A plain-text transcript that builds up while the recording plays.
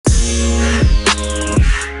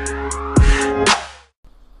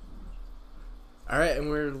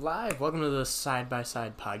live. Welcome to the Side by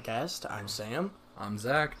Side podcast. I'm Sam, I'm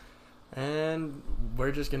Zach. and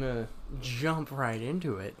we're just gonna jump right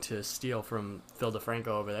into it to steal from Phil DeFranco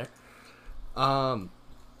over there.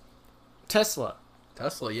 Tesla.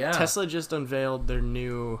 Tesla, yeah. Tesla just unveiled their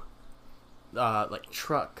new,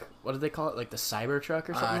 truck. What do they call it? Like the Cybertruck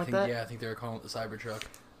or something like that? Yeah, I think they were calling it the Cybertruck.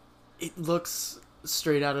 It looks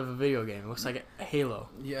straight out of a video game. It looks like a Halo.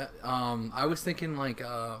 Yeah, I was thinking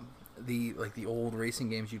the old racing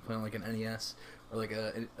games you'd play on like an NES or like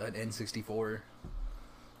an N64.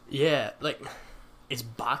 Yeah, like it's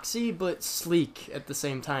boxy but sleek at the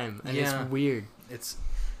same time, and it's weird. It's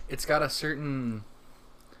got a certain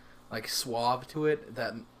like suave to it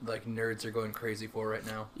that like nerds are going crazy for right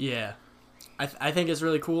now. Yeah, I think it's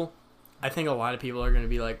really cool. I think a lot of people are gonna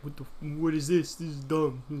be like, "What is this? This is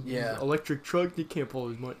dumb. Yeah, electric truck. They can't pull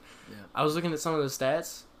as much." Yeah, I was looking at some of the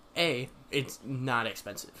stats. It's not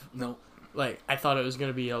expensive. No. Like I thought it was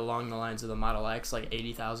gonna be along the lines of the Model X, like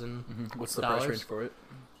 $80,000. Mm-hmm. What's the price range for it?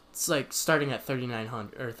 It's like starting at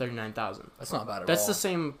 $3,900 or $39,000. That's not bad at all. That's the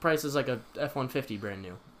same price as like a F-150 brand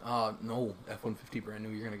new. No, F-150 brand new.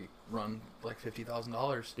 You're gonna run like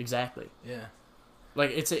 $50,000. Exactly. Yeah.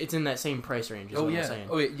 Like it's in that same price range. Is what I'm saying.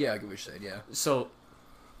 Oh yeah, I get what you're saying. Yeah. So,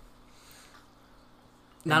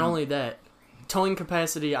 not only that, towing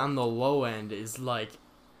capacity on the low end is like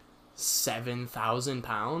 7,000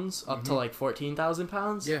 pounds up to like 14,000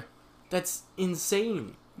 pounds. Yeah. That's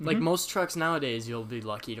insane. Like most trucks nowadays, you'll be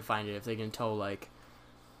lucky to find it if they can tow like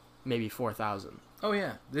maybe 4,000. Oh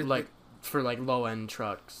yeah. For like low end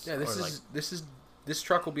trucks. Yeah, this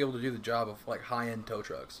truck will be able to do the job of like high end tow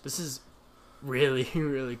trucks. This is really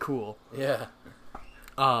really cool. Yeah.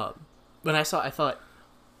 When I thought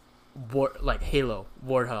like Halo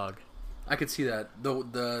Warthog. I could see that.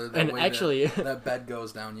 The and way actually that bed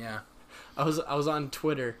goes down. Yeah. I was on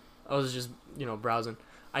Twitter. I was just browsing.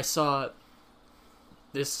 I saw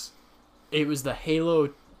this. It was the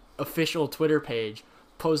Halo official Twitter page.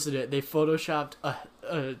 Posted it. They photoshopped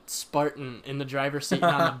a Spartan in the driver's seat and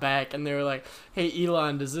on the back, and they were like, "Hey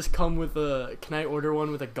Elon, does this come with a? Can I order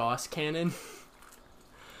one with a Gauss cannon?"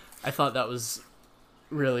 I thought that was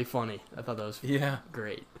really funny. I thought that was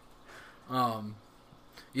great.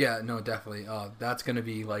 Yeah, no, definitely. That's gonna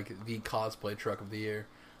be like the cosplay truck of the year.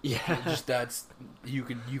 Yeah, you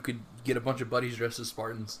could get a bunch of buddies dressed as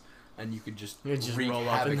Spartans, and you could just wreak roll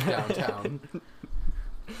havoc up downtown.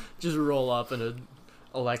 Just roll up in an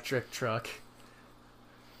electric truck.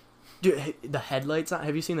 Dude, the headlights on.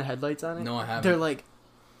 Have you seen the headlights on it? No, I haven't. They're like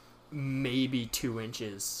maybe 2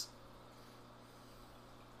 inches.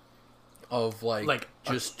 Of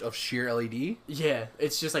of sheer LED. Yeah,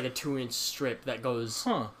 it's just like a 2-inch strip that goes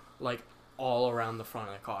like all around the front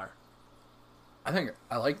of the car. I think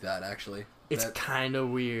I like that actually. It's kind of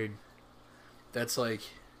weird. That's like,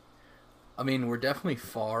 I mean, we're definitely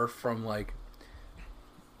far from like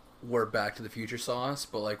where Back to the Future saw us,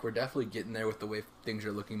 but like we're definitely getting there with the way things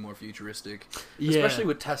are looking more futuristic. Yeah. Especially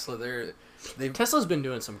with Tesla, Tesla's been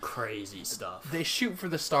doing some crazy stuff. They shoot for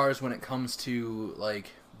the stars when it comes to like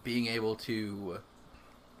being able to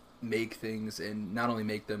make things, and not only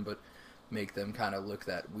make them, but make them kind of look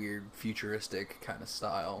that weird futuristic kind of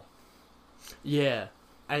style. Yeah,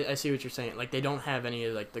 I see what you're saying. Like they don't have any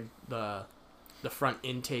of like the front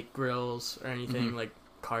intake grills or anything like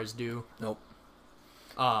cars do. Nope.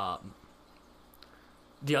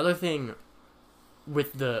 The other thing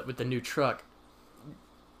with the new truck,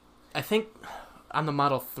 I think on the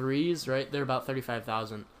Model 3s, right? They're about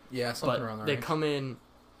 35,000. Yeah, something around there. They come in,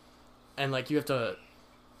 and like you have to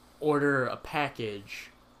order a package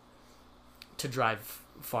to drive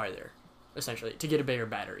farther, essentially, to get a bigger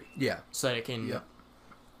battery. Yeah. So that it can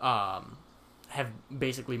have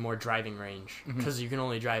basically more driving range, because you can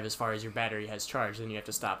only drive as far as your battery has charged, and you have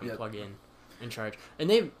to stop and plug in and charge. And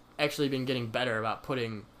they've actually been getting better about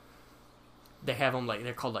they have them like,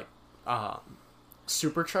 they're called like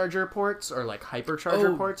supercharger ports or like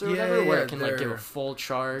hypercharger ports or whatever, where it can like give a full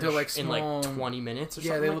charge like small, in like 20 minutes or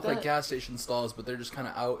something. Yeah, they look like gas station stalls, but they're just kind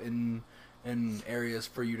of out in areas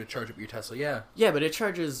for you to charge up your Tesla. Yeah, but it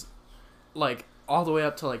charges like all the way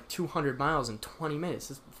up to like 200 miles in 20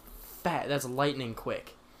 minutes. It's fat. That's lightning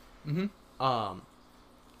quick.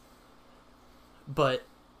 But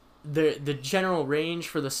the general range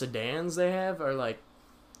for the sedans they have are like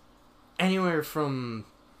anywhere from,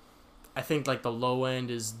 I think like the low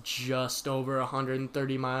end is just over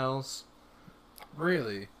 130 miles.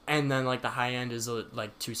 Really? And then like the high end is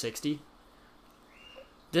like 260.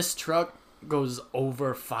 This truck goes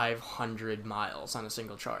over 500 miles on a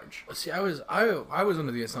single charge. See, I was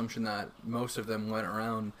under the assumption that most of them went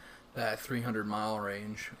around that 300-mile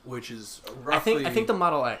range, which is roughly. I think the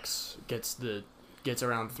Model X gets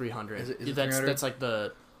around 300. Is it that's 300? that's like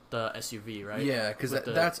the SUV, right? Yeah, because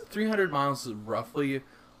that's 300 miles is roughly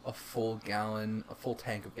a full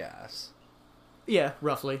tank of gas. Yeah,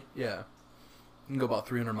 roughly. Yeah. You can go about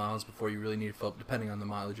 300 miles before you really need to fill up, depending on the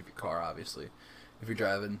mileage of your car, obviously. If you're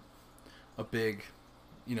driving a big,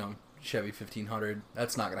 Chevy 1500,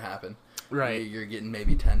 that's not going to happen. Right. You're getting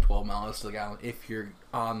maybe 10, 12 miles to the gallon if you're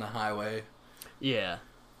on the highway. Yeah.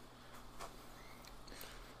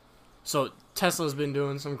 So Tesla's been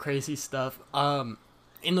doing some crazy stuff.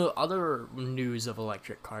 In the other news of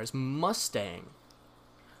electric cars, Mustang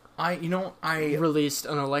I released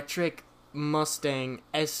an electric Mustang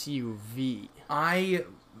SUV. I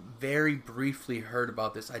very briefly heard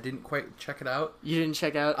about this. I didn't quite check it out. You didn't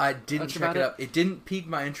check out? I didn't check it out. It didn't pique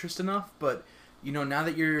my interest enough, but now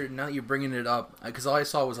that you're bringing it up, because all I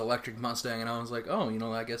saw was electric Mustang, and I was like, oh,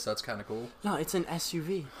 I guess that's kind of cool. No, it's an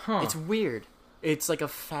SUV. Huh. It's weird. It's like a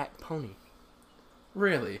fat pony.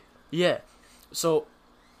 Really? Yeah. So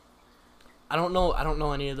I don't know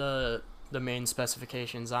any of the main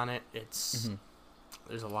specifications on it. It's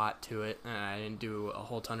there's a lot to it, and I didn't do a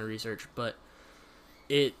whole ton of research, but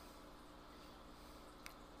the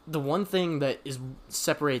one thing that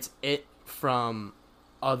separates it from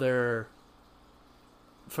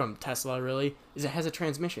Tesla really is it has a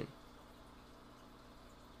transmission.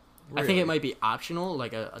 Really? I think it might be optional,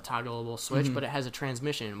 like a toggleable switch, but it has a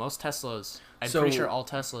transmission. Most Teslas, pretty sure all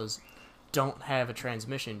Teslas don't have a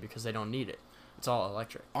transmission because they don't need it. It's all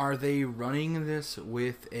electric. Are they running this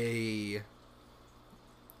with a?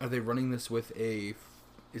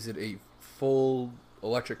 Is it a full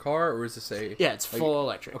electric car, or is this a? Yeah, it's full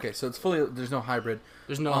electric. Okay, so it's fully. There's no hybrid.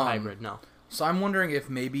 There's no hybrid, no. So I'm wondering if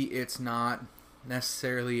maybe it's not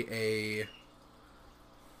necessarily a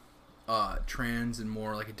trans and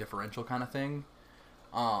more like a differential kind of thing.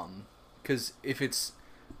 Because if it's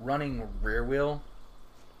running rear wheel,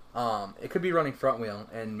 it could be running front wheel,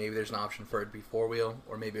 and maybe there's an option for it to be four wheel,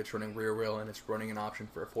 or maybe it's running rear wheel and it's running an option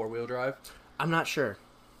for a 4-wheel drive. I'm not sure.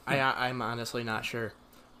 I'm honestly not sure.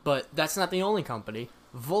 But that's not the only company.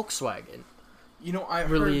 Volkswagen I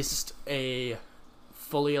released a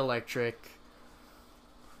fully electric,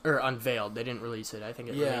 or unveiled. They didn't release it. I think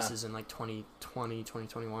it releases in like 2020,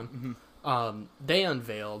 2021. They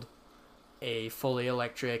unveiled a fully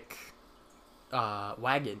electric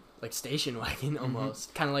wagon, like station wagon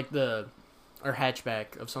almost. Kind of like or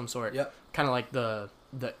hatchback of some sort. Yep. Kind of like the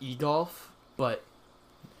e-Golf, but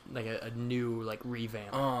like a new like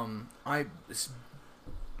revamp.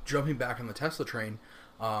 Jumping back on the Tesla train,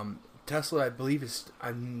 Tesla, I believe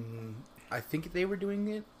I think they were doing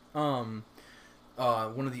it. One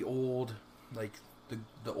of the old, like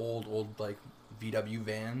the old like VW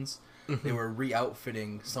vans, they were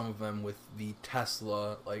re-outfitting some of them with the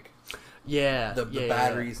Tesla the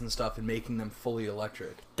batteries and stuff, and making them fully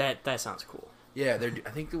electric. That sounds cool. Yeah, I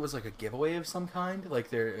think it was like a giveaway of some kind, like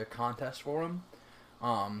they're a contest for them.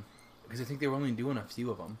 Because I think they were only doing a few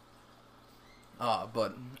of them.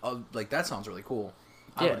 But like that sounds really cool.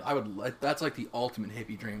 Yeah. I would that's like the ultimate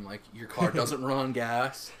hippie dream. Like your car doesn't run on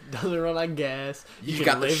gas. Doesn't run on gas. You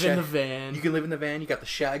got can live in the van. You can live in the van. You got the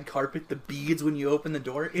shag carpet, the beads when you open the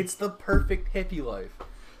door. It's the perfect hippie life.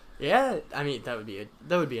 Yeah, I mean that would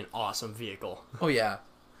be an awesome vehicle. Oh yeah,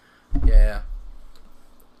 yeah.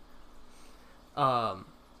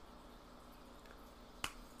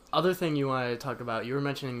 Other thing you wanted to talk about, you were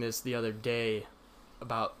mentioning this the other day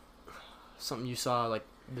about something you saw, like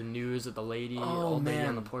the news of the lady, old lady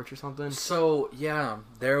on the porch or something. So yeah,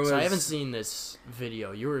 there was. So I haven't seen this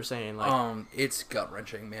video. You were saying like, it's gut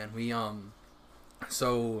wrenching, man.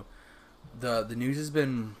 So the news has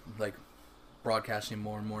been like broadcasting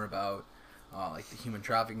more and more about like the human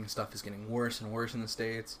trafficking stuff is getting worse and worse in the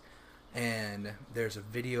States. And there's a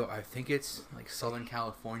video, I think it's like Southern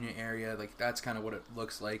California area, like that's kind of what it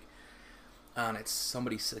looks like. And it's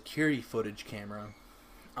somebody's security footage camera.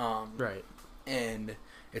 right. And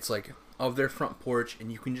it's like of their front porch,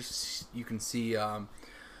 and you can see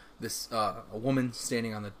this a woman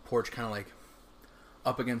standing on the porch, kind of like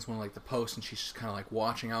up against one of like the posts, and she's just kind of like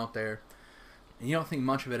watching out there. And you don't think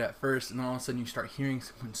much of it at first, and then all of a sudden you start hearing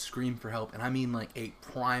someone scream for help, and I mean like a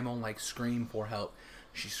primal like scream for help.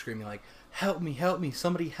 She's screaming like, help me,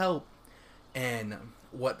 somebody help. And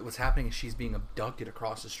what's happening is she's being abducted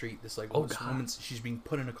across the street. This woman, she's being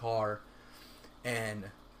put in a car, and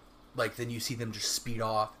like then you see them just speed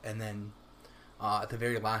off, and then at the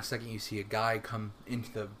very last second you see a guy come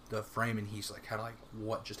into the frame, and he's like kind of like,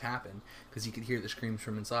 what just happened? Because he could hear the screams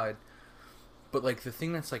from inside. But like the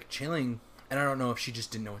thing that's like chilling, and I don't know if she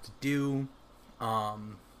just didn't know what to do,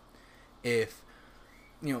 if,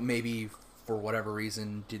 maybe for whatever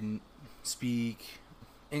reason didn't speak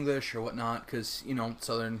English or whatnot, because,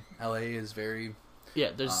 Southern LA is very...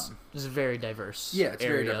 Yeah, there's a very diverse Yeah, it's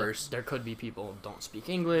area. very diverse. There could be people who don't speak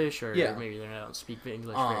English, or maybe they don't speak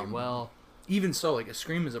English very well. Even so, like, a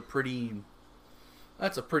scream is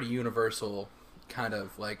that's a pretty universal kind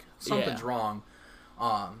of, like, something's wrong.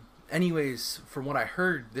 Anyways, from what I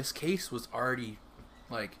heard, this case was already,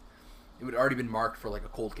 like, it had already been marked for, like, a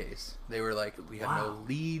cold case. They were like, we have no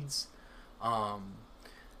leads,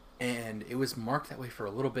 and it was marked that way for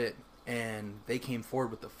a little bit, and they came forward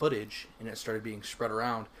with the footage, and it started being spread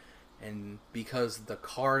around, and because the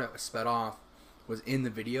car that was sped off was in the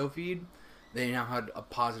video feed, they now had a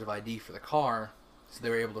positive ID for the car, so they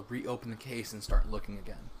were able to reopen the case and start looking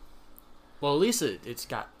again. Well, at least it's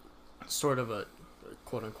got sort of a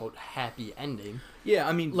quote-unquote happy ending. Yeah,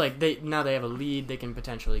 I mean... Like, they have a lead, they can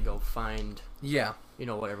potentially go find... Yeah.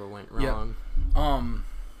 Whatever went wrong. Yeah.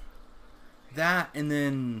 That, and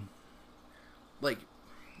then... Like...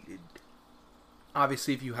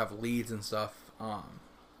 Obviously, if you have leads and stuff,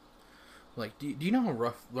 like, do you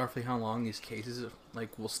know roughly how long these cases,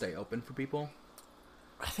 like, will stay open for people?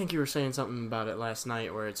 I think you were saying something about it last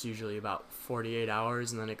night, where it's usually about 48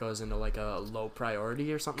 hours, and then it goes into, like, a low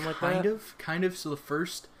priority or something like that? Kind of. So the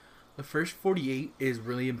first 48 is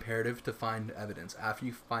really imperative to find evidence. After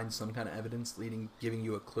you find some kind of evidence giving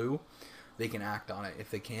you a clue, they can act on it.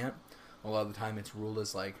 If they can't, a lot of the time it's ruled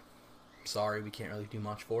as, like, sorry, we can't really do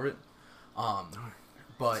much for it.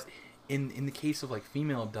 But in the case of, like,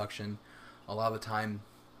 female abduction, a lot of the time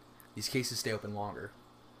these cases stay open longer.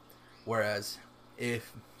 Whereas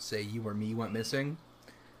if, say, you or me went missing,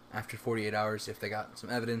 after 48 hours, if they got some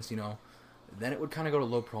evidence, then it would kind of go to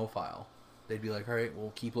low profile. They'd be like, all right,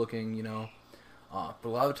 we'll keep looking, But a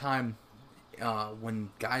lot of the time, when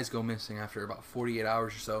guys go missing after about 48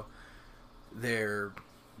 hours or so, they're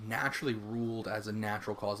naturally ruled as a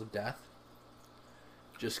natural cause of death.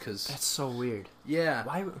 Just because... That's so weird. Yeah.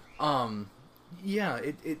 Why? Yeah,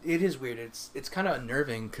 it is weird. It's kind of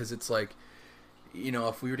unnerving because it's like,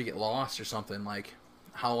 if we were to get lost or something, like,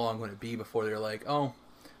 how long would it be before they're like, oh,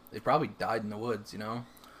 they probably died in the woods,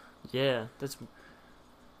 Yeah, that's...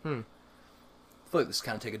 I feel like this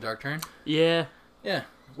kind of take a dark turn. Yeah. Yeah.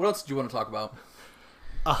 What else do you want to talk about?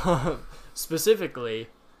 Specifically,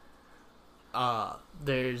 I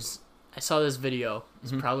saw this video.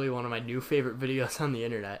 It's probably one of my new favorite videos on the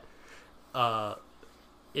internet.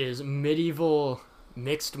 Is medieval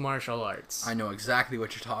mixed martial arts. I know exactly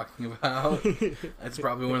what you're talking about. That's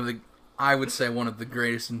probably I would say one of the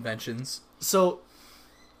greatest inventions. So,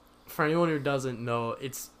 for anyone who doesn't know,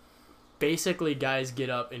 it's basically guys get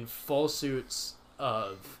up in full suits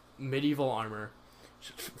of medieval armor.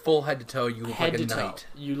 Full head to toe, you look like a knight.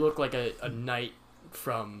 You look like a knight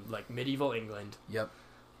from, like, medieval England. Yep.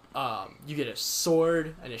 You get a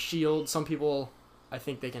sword and a shield. Some people, I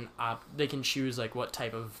think they can choose, like, what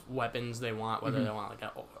type of weapons they want, whether they want, like,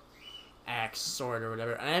 a axe, sword, or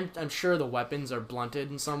whatever. And I'm sure the weapons are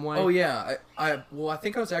blunted in some way. Oh yeah, I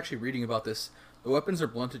think I was actually reading about this. The weapons are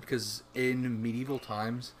blunted because in medieval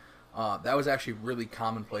times, that was actually really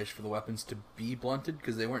commonplace for the weapons to be blunted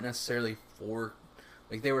because they weren't necessarily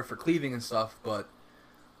they were for cleaving and stuff, but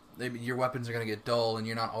your weapons are going to get dull and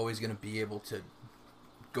you're not always going to be able to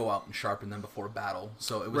go out and sharpen them before battle.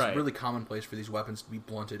 So it was really commonplace for these weapons to be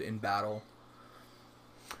blunted in battle.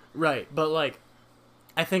 Right, but, like,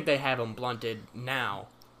 I think they have them blunted now.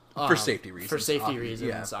 For safety reasons. For safety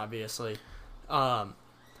reasons, obviously.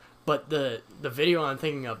 But the video I'm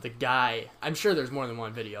thinking of, the guy, I'm sure there's more than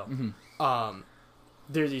one video.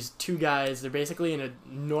 There's these two guys, they're basically in a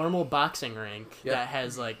normal boxing rink that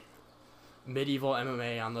has, like, medieval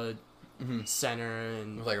MMA on the center.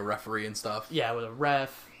 And with, like, a referee and stuff. Yeah, with a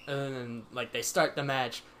ref. And then, like, they start the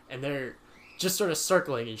match, and they're just sort of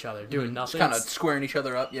circling each other, doing nothing. Just kind of squaring each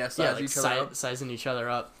other up, sizing each other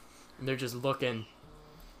up. And they're just looking.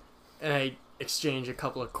 And they exchange a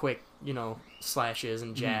couple of quick, slashes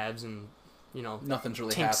and jabs and, nothing's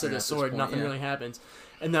really tinks of the sword. Nothing really happens.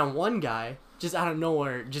 And then one guy, just out of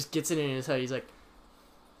nowhere, just gets it in his head. He's like,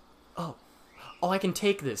 oh, I can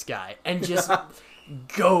take this guy. And just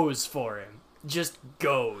goes for him. Just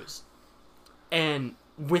goes. And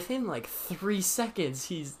within, like, 3 seconds,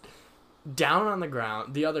 he's down on the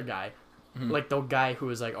ground. The other guy, like the guy who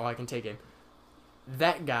was like, oh, I can take him.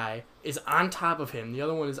 That guy is on top of him. The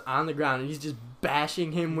other one is on the ground, and he's just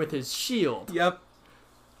bashing him with his shield. Yep.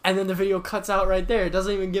 And then the video cuts out right there. It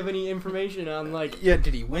doesn't even give any information on, like... Yeah,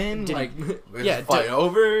 did he win? Did like, he- is yeah, the fight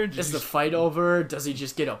over? Is the fight over? Does he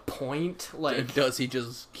just get a point? Like, Does he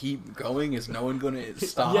just keep going? Is no one going to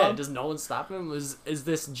stop? yeah, does no one stop him? Is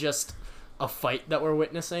this just a fight that we're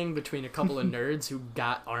witnessing between a couple of nerds who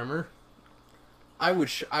got armor? I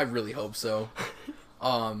really hope so.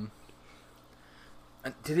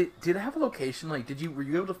 Did it have a location? Like, were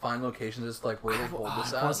you able to find locations as like where they pulled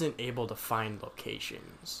this out? I wasn't able to find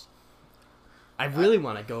locations. I really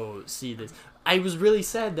want to go see this. I was really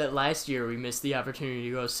sad that last year we missed the opportunity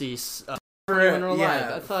to go see Winter Alive.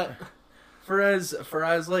 Yeah. I thought, For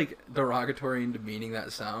as like derogatory and demeaning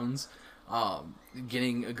that sounds,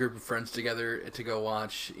 getting a group of friends together to go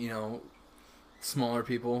watch, smaller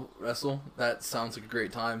people wrestle, that sounds like a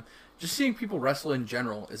great time. Just seeing people wrestle in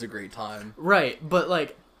general is a great time. right, but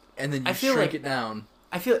like, And then you I feel shrink like- it down.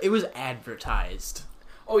 I feel it was advertised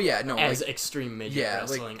Oh yeah, no, as like, extreme midget yeah, like-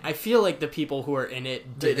 wrestling. I feel like the people who were in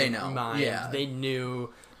it They didn't know, mind. yeah. They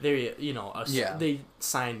knew they, Yeah. they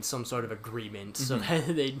signed some sort of agreement so Mhm.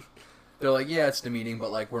 that they, they're like, yeah, it's demeaning, but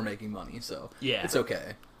like we're making money, so yeah. it's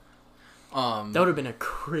okay. That would have been a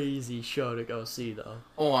crazy show to go see, though.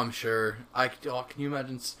 Oh, I'm sure. Can you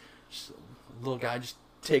imagine just a little guy just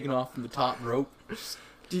taking off from the top rope?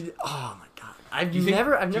 Dude, oh my god! I've Do you think-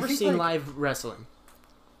 never do you think, seen like- live wrestling.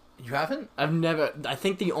 You haven't? I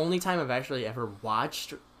think the only time I've actually ever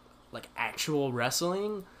watched like actual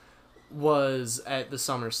wrestling was at the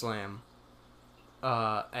SummerSlam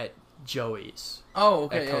at Joey's Oh,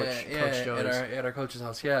 okay. At Coach Joey's. at our coach's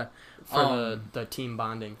house. Yeah. for the team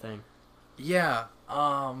bonding thing. Yeah.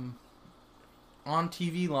 On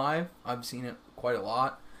TV live, I've seen it quite a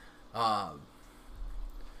lot.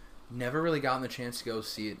 Never really gotten the chance to go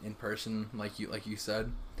see it in person, like you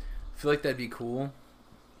said. I feel like that'd be cool.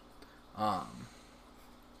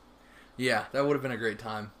 Yeah, that would have been a great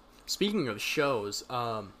time. Speaking of shows,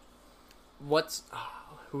 who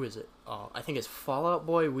is it? I think it's Fall Out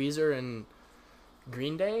Boy, Weezer, and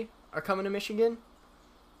Green Day are coming to Michigan.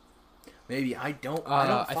 Maybe I don't.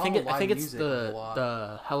 I think follow live it's music a lot.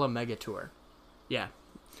 the Hella Mega Tour. Yeah,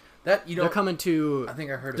 That they're coming to I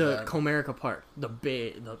think I heard of the that. Comerica Park, the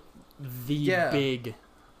Yeah. big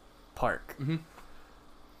park. Mhm.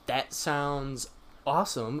 That sounds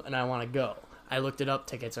awesome, and I want to go. I looked it up.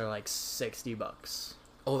 Tickets are like $60.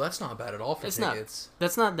 Oh, that's not bad at all for It's not. tickets.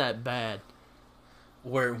 That's not that bad.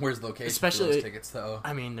 Where's the location Especially- for those tickets though?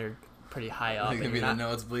 I mean, they're pretty high up. Like and maybe the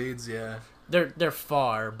not- nosebleeds, yeah. they're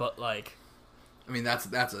far, but like I mean that's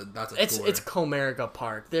a it's tour. it's Comerica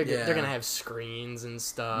Park. They're Yeah. gonna have screens and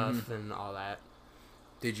stuff Mhm. and all that.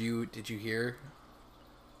 Did you hear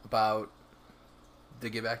about the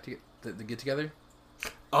get together?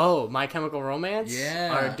 Oh, My Chemical Romance.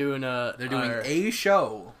 Yeah. are doing They're doing a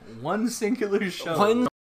show, one singular show. One-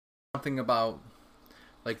 Something about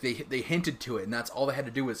like they hinted to it, and that's all they had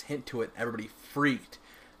to do was hint to it. Everybody freaked,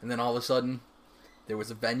 and then all of a sudden, there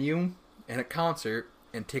was a venue and a concert,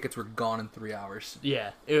 and tickets were gone in 3 hours.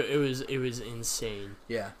 Yeah, it was insane.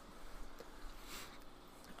 Yeah.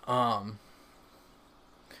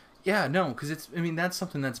 Yeah, no, because that's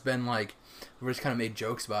something that's been like, we just kind of made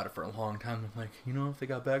jokes about it for a long time. Like, if they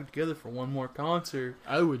got back together for one more concert.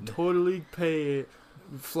 I would totally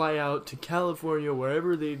fly out to California,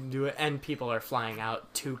 wherever they do it, and people are flying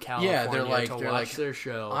out to California they're to like, watch their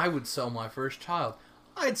show. I would sell my first child.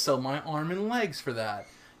 I'd sell my arm and legs for that.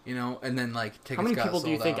 And then like tickets How many got people do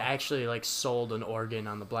you sold think out. actually like sold an organ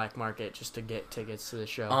on the black market just to get tickets to the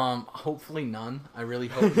show? Hopefully none. I really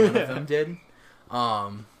hope none of them did.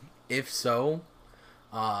 If so,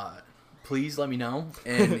 please let me know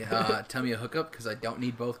and tell me a hookup because I don't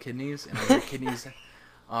need both kidneys, and I hear kidneys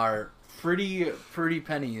are pretty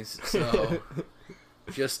pennies. So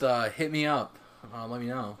just hit me up. Let me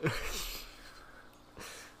know.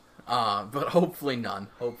 But hopefully none.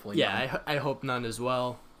 Hopefully none. Yeah, I hope none as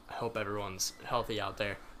well. I hope everyone's healthy out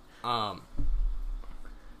there.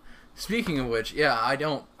 Speaking of which, yeah, I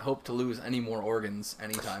don't hope to lose any more organs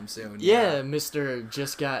anytime soon. Yeah, Mr.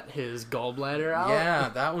 just got his gallbladder out. Yeah,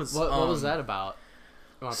 that was... What was that about?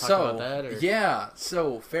 You want to talk about that? Or? Yeah,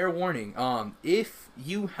 so fair warning. If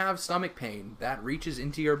you have stomach pain that reaches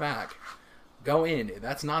into your back, go in.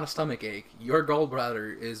 That's not a stomach ache. Your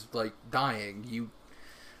gallbladder is like dying. You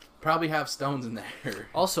probably have stones in there.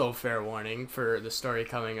 Also, fair warning for the story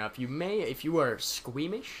coming up. You may, if you are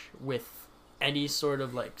squeamish with any sort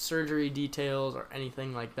of like surgery details or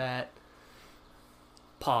anything like that,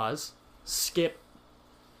 pause, skip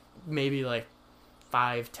maybe like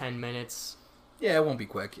 5-10 minutes. Yeah, it won't be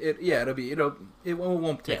quick. It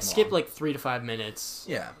won't take long. Skip like 3 to 5 minutes.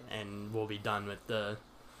 Yeah. And we'll be done with the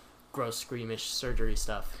gross, squeamish surgery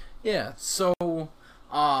stuff. Yeah, so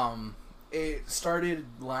it started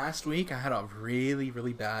last week. I had a really,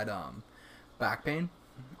 really bad back pain.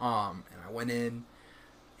 And I went in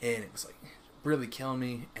and it was like really killing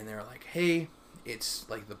me, and they were like, "Hey, it's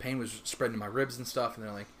like the pain was spreading to my ribs and stuff," and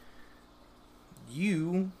they're like,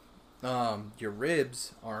 your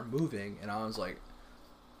ribs are moving." And I was like,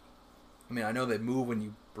 I mean, I know they move when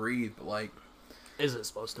you breathe, but like, is it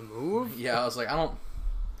supposed to move? Yeah, I was like,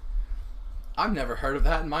 I've never heard of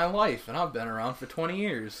that in my life, and I've been around for 20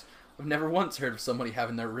 years. I've never once heard of somebody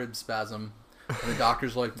having their rib spasm. And the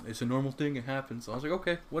doctor's like, it's a normal thing, it happens. So I was like,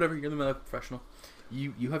 okay, whatever, you're the medical professional.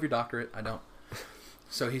 You have your doctorate, I don't.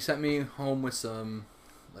 So he sent me home with some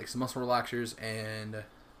muscle relaxers and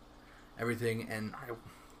everything, and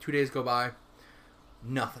 2 days go by,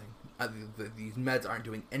 nothing. These meds aren't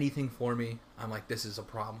doing anything for me. I'm like, this is a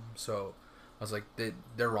problem. So I was like,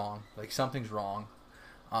 they're wrong. Like, something's wrong.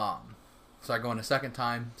 So I go in a second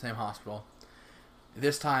time, same hospital.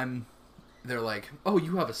 This time, they're like, oh,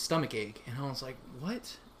 you have a stomach ache. And I was like,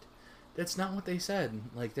 what? That's not what they said.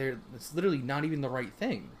 Like, it's literally not even the right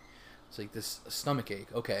thing. It's like, this stomach ache.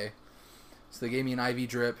 Okay. So they gave me an IV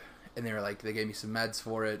drip, and they gave me some meds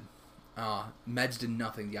for it. Meds did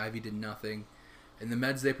nothing. The IV did nothing. And the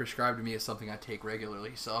meds they prescribed to me is something I take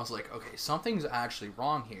regularly. So I was like, okay, something's actually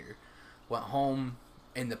wrong here. Went home,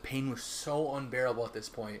 and the pain was so unbearable at this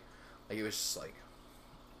point. Like, it was just like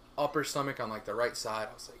upper stomach on like the right side.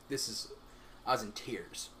 I was like, I was in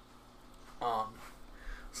tears.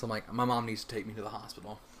 So I'm like, my mom needs to take me to the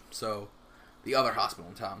hospital. So the other hospital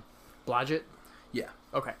in town. Blodgett? Yeah.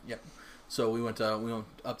 Okay. Yep. So we went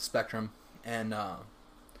up to Spectrum, and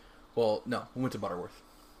we went to Butterworth.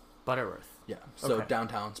 Butterworth. Yeah. So okay.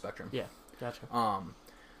 Downtown Spectrum. Yeah. Gotcha.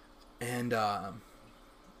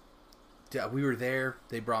 Yeah, we were there.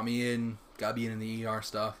 They brought me in, got me in the ER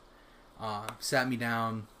stuff. Sat me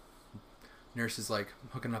down. Nurse is like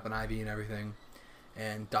hooking up an IV and everything.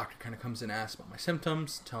 And doctor kind of comes in and asks about my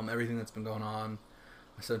symptoms, tell him everything that's been going on,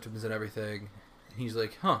 my symptoms and everything. And he's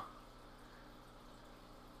like, huh,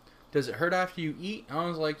 does it hurt after you eat? And I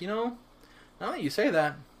was like, now that you say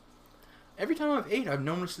that, every time I've ate, I've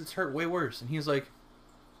noticed it's hurt way worse. And he's like,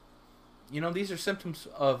 these are symptoms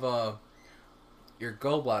of your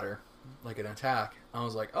gallbladder, like an attack. I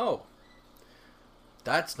was like, oh,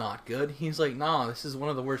 that's not good. He's like, nah, this is one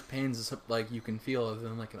of the worst pains like you can feel other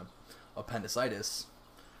than like an appendicitis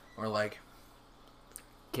or like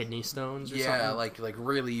kidney stones or something. Yeah, like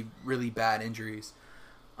really, really bad injuries.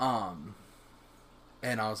 And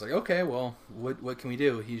I was like, okay, well, what can we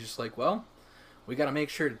do? He's just like, well, we got to make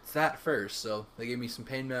sure it's that first. So they gave me some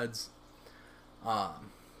pain meds.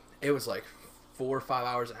 It was like 4 or 5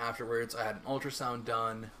 hours afterwards. I had an ultrasound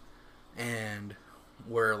done, and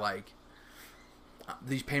we're like,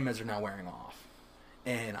 these pain meds are now wearing off.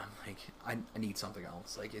 And I'm like, I need something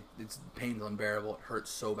else. Like, it's pain's unbearable. It hurts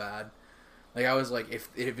so bad. Like, I was like, if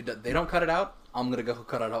they don't cut it out, I'm going to go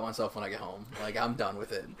cut it out myself when I get home. Like, I'm done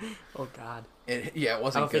with it. Oh, God. It wasn't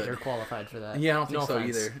good. I don't think you're qualified for that. Yeah, I don't think no so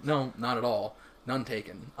offense. either. No, not at all. None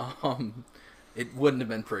taken. It wouldn't have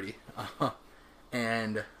been pretty.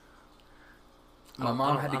 And my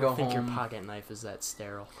mom had to go home. I don't think your pocket knife is that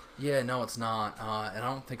sterile. Yeah, no, it's not. And I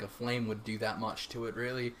don't think a flame would do that much to it,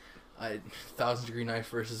 really. 1,000-degree knife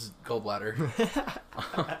versus gallbladder.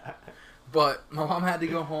 But my mom had to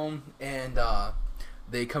go home, and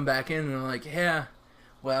they come back in, and they're like, yeah,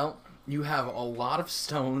 well, you have a lot of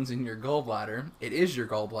stones in your gallbladder. It is your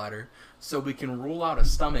gallbladder, so we can rule out a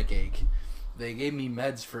stomach ache. They gave me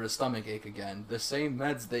meds for a stomach ache again. The same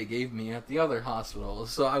meds they gave me at the other hospital.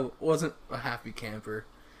 So I wasn't a happy camper.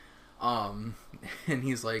 And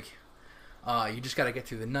he's like, you just got to get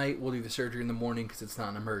through the night. We'll do the surgery in the morning because it's not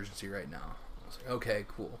an emergency right now. I was like, okay,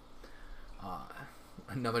 cool.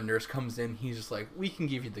 Another nurse comes in. He's just like, we can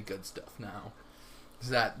give you the good stuff now.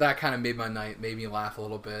 So that kind of made my night, made me laugh a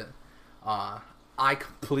little bit. I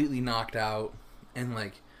completely knocked out, and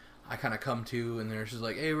like, I kind of come to, and the nurse is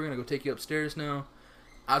like, hey, we're going to go take you upstairs now.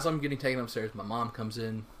 As I'm getting taken upstairs, my mom comes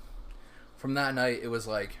in. From that night, it was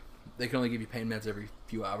like, they can only give you pain meds every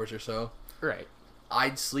few hours or so. Right.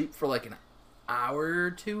 I'd sleep for like an hour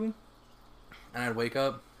or two, and I'd wake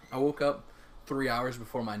up. I woke up 3 hours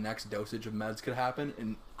before my next dosage of meds could happen,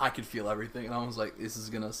 and I could feel everything, and I was like, this is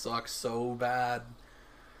going to suck so bad.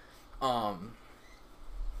 So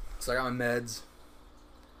I got my meds.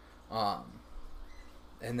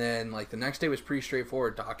 And then, like, the next day was pretty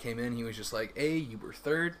straightforward. Doc came in. He was just like, hey, you were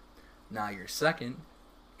third. Now you're second.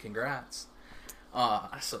 Congrats.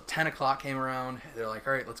 So 10 o'clock came around. They're like,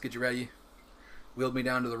 all right, let's get you ready. Wheeled me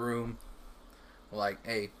down to the room. We're like,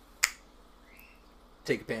 hey,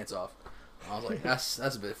 take your pants off. I was like, that's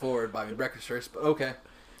a bit forward. Buy me breakfast first, but okay.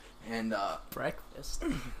 And breakfast.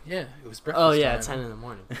 yeah, it was breakfast. Oh yeah, time. 10 in the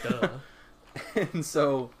morning. Duh. And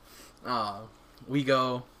so we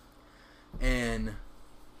go, and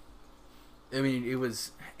I mean, it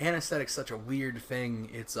was anesthetic's such a weird thing.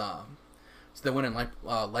 It's so they went in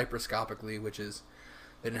laparoscopically, which is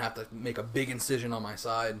they didn't have to make a big incision on my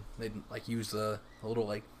side. They like use the little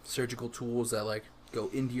like surgical tools that like go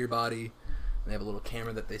into your body, and they have a little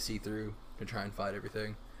camera that they see through to try and find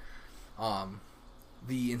everything.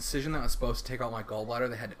 The incision that was supposed to take out my gallbladder,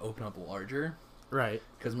 they had to open up larger. Right.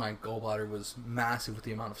 Because my gallbladder was massive with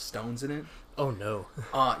the amount of stones in it. Oh no.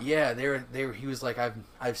 Yeah, they were. He was like,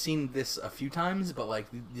 I've seen this a few times, but like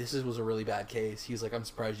this was a really bad case. He was like, I'm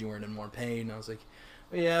surprised you weren't in more pain. And I was like,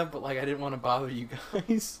 yeah, but like I didn't want to bother you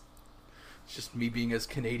guys. It's just me being as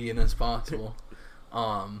Canadian as possible.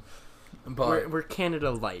 But we're Canada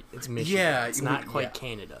light. It's Michigan. Yeah, it's not quite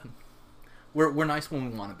Canada. We're nice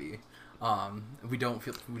when we want to be. We don't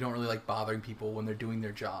really like bothering people when they're doing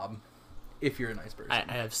their job. If you're a nice person.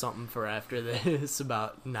 I have something for after this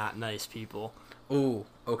about not nice people. Oh,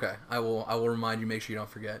 okay. I will remind you. Make sure you don't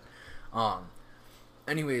forget.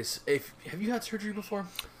 Anyways, have you had surgery before?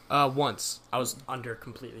 Once. I was under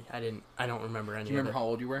completely. I don't remember any. Do you remember of it. how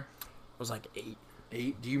old you were? I was like 8.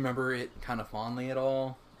 8. Do you remember it kind of fondly at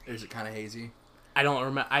all? Or is it kind of hazy? I don't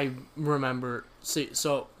remember. I remember. See,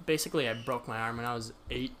 so basically, I broke my arm when I was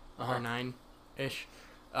 8 or 9-ish.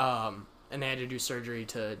 And they had to do surgery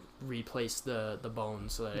to replace the bone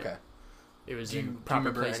so that it was in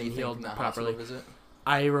proper place and healed properly. Visit?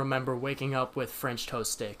 I remember waking up with French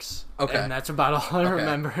toast sticks. Okay. And that's about all I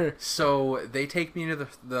remember. So they take me to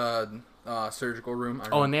the surgical room.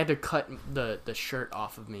 And they had to cut the shirt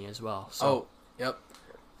off of me as well. So. Oh, yep.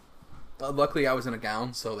 Luckily, I was in a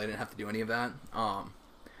gown, so they didn't have to do any of that.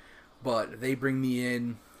 But they bring me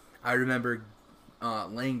in. I remember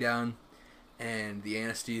laying down. And the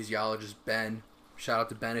anesthesiologist, Ben, shout out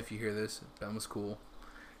to Ben if you hear this. Ben was cool.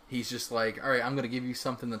 He's just like, all right, I'm going to give you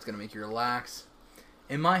something that's going to make you relax.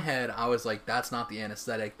 In my head, I was like, that's not the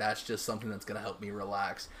anesthetic. That's just something that's going to help me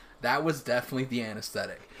relax. That was definitely the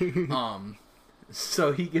anesthetic.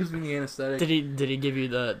 So he gives me the anesthetic. Did he give you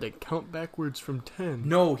the count backwards from 10?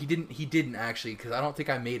 No, he didn't. He didn't actually, because I don't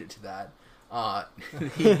think I made it to that.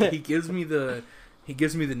 He gives me the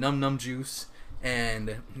num num juice.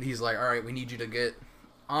 And he's like, all right, we need you to get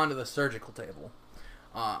onto the surgical table,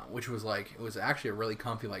 which was like, it was actually a really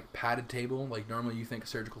comfy, like, padded table. Like, normally you think a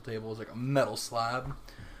surgical table is like a metal slab.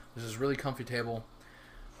 This is a really comfy table.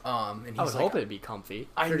 And he's I would like, hope it'd be comfy.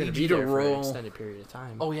 I You're need gonna be you to there for roll an extended period of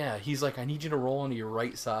time. Oh, yeah. He's like, I need you to roll onto your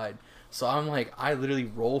right side. So I'm like, I literally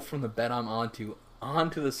roll from the bed I'm onto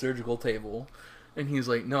the surgical table. And he's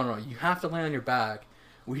like, no, you have to lay on your back.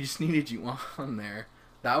 We just needed you on there.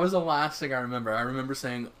 That was the last thing I remember. I remember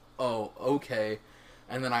saying, oh, okay.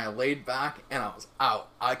 And then I laid back and I was out.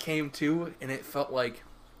 I came to and it felt like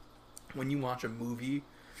when you watch a movie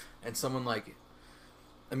and someone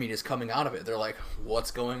is coming out of it. They're like,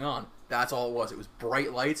 what's going on? That's all it was. It was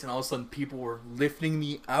bright lights and all of a sudden people were lifting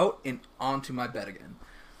me out and onto my bed again.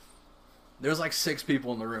 There was like 6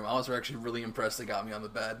 people in the room. I was actually really impressed they got me on the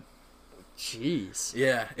bed. Jeez.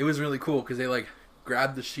 Yeah, it was really cool because they like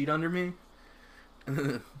grabbed the sheet under me. And then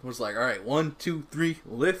it was like, all right, 1, 2, 3,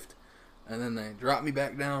 lift. And then they dropped me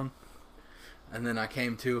back down. And then I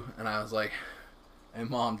came to, and I was like, hey,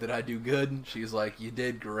 Mom, did I do good? She's like, you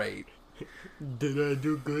did great. Did I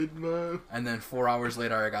do good, Mom? And then 4 hours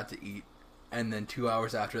later, I got to eat. And then 2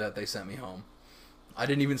 hours after that, they sent me home. I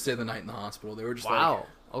didn't even stay the night in the hospital. They were just wow.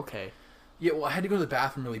 Okay. Yeah, well, I had to go to the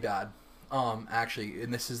bathroom really bad. Actually,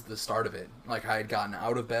 and this is the start of it. Like, I had gotten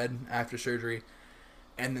out of bed after surgery.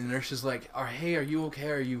 And the nurse is like, oh, hey, are you okay?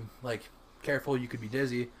 Are you, like, careful? You could be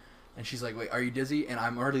dizzy. And she's like, wait, are you dizzy? And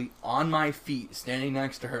I'm already on my feet, standing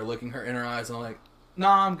next to her, looking her in her eyes. And I'm like,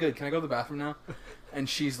 nah, I'm good. Can I go to the bathroom now? And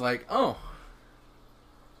she's like, oh.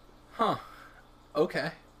 Huh.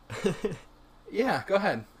 Okay. Yeah, go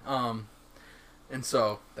ahead. And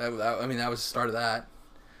so, that was the start of that.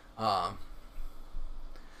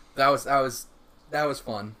 That was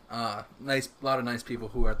fun. Nice, a lot of nice people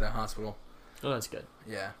who were at that hospital. Oh, that's good.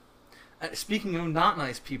 Yeah. Speaking of not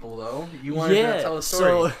nice people, though, you wanted to tell a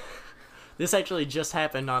story. So this actually just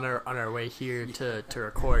happened on our way here to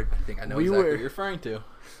record. I think I know exactly what you're referring to.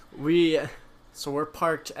 We're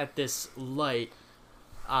parked at this light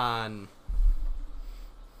on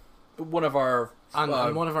one of our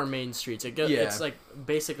on one of our main streets. It's like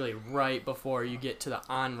basically right before you get to the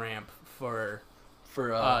on ramp for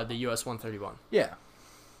the US 131. Yeah.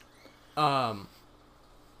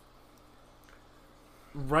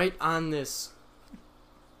 Right on this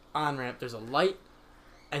on-ramp, there's a light,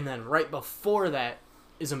 and then right before that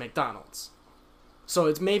is a McDonald's. So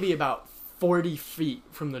it's maybe about 40 feet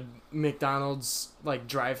from the McDonald's like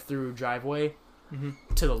drive-through driveway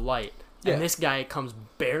to the light. Yeah. And this guy comes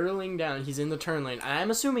barreling down. He's in the turn lane.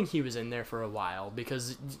 I'm assuming he was in there for a while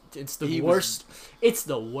because it's the worst. It's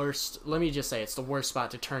the worst. Let me just say, it's the worst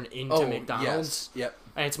spot to turn into McDonald's. Yes. Yep.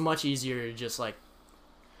 And it's much easier to just like.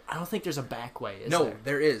 I don't think there's a back way.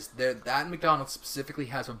 There is. That McDonald's specifically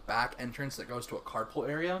has a back entrance that goes to a carpool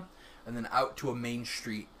area, and then out to a main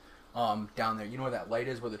street. Down there. You know where that light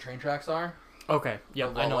is, where the train tracks are? Okay.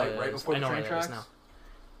 Yep. I know light right before the train tracks. Now.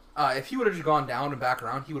 If he would have just gone down and back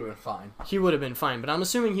around, he would have been fine. He would have been fine, but I'm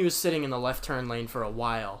assuming he was sitting in the left turn lane for a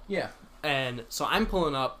while. Yeah. And so I'm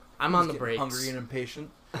pulling up. I'm on the brakes. Hungry and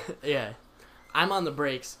impatient. Yeah. I'm on the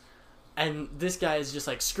brakes, and this guy is just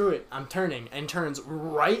like, screw it, I'm turning, and turns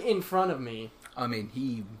right in front of me. I mean,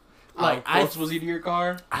 he... Like, how close was he to your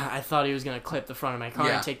car? I thought he was going to clip the front of my car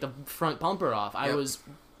and take the front bumper off. I Yep. was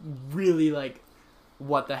really like,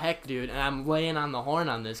 what the heck, dude? And I'm laying on the horn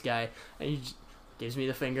on this guy, and he gives me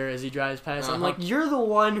the finger as he drives past. I'm like, you're the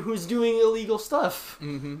one who's doing illegal stuff.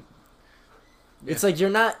 Mm-hmm. Yeah. It's like,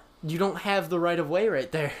 you don't have the right of way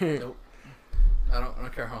right there. Nope. I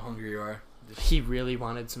don't care how hungry you are. He really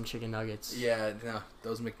wanted some chicken nuggets. Yeah, no,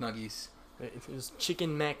 those McNuggies. It was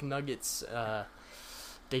chicken mac nuggets.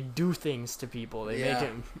 They do things to people. They make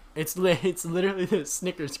him. It's literally the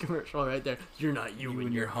Snickers commercial right there. You're not you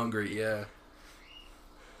when you're hungry. Yeah.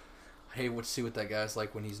 I hate to see what that guy's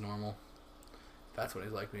like when he's normal. That's what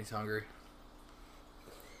he's like when he's hungry.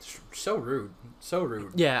 So rude. So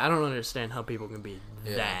rude. Yeah, I don't understand how people can be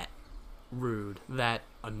that rude, that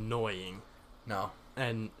annoying. No.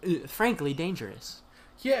 And frankly dangerous.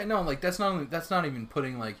 Yeah, no, like that's not even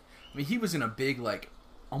putting like. I mean, he was in a big like,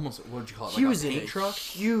 almost what would you call it? He like was a in paint a truck.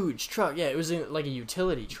 Huge truck. Yeah, it was in like a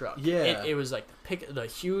utility truck. Yeah, it was like the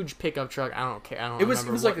huge pickup truck. I don't care. I don't. It was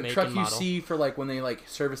remember like what a make truck and you model. see for like when they like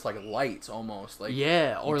service like lights almost like.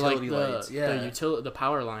 Yeah, or like lights. the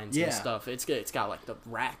power lines and stuff. It's got like the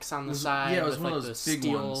racks on the side. Yeah, it was with one like of those the big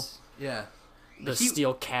steel, ones. Yeah. The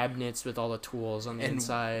steel cabinets with all the tools on the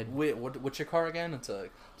inside. Wait, what's your car again? It's a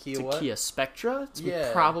Kia. It's a Kia Spectra. It's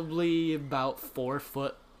Yeah. probably about 4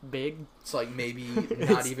 foot big. It's like maybe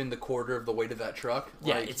not even the quarter of the weight of that truck.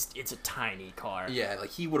 Yeah, like, it's a tiny car. Yeah, like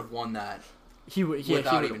he would have won that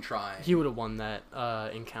without even trying. He would have won that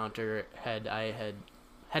encounter had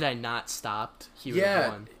I not stopped. He would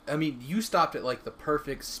have won. I mean, you stopped at like the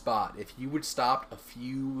perfect spot. If you would stopped a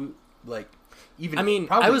few like even. I mean,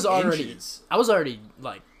 probably I was already inches.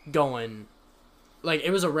 like going, like it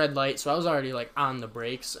was a red light, so I was already like on the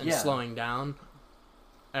brakes and slowing down.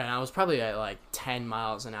 And I was probably at like 10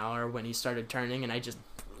 miles an hour when he started turning, and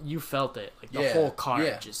you felt it. Like the whole car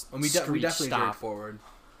just and we definitely stopped. drove forward.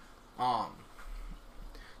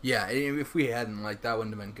 Yeah, if we hadn't, like, that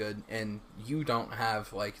wouldn't have been good. And you don't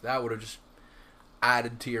have, like, that would have just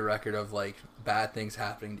added to your record of, like, bad things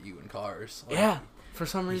happening to you in cars. Like, yeah, for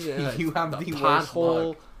some reason. You have the worst pothole.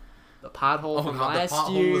 luck. The pothole from last the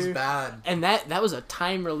pothole year was bad. And that was a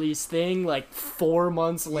time release thing, like 4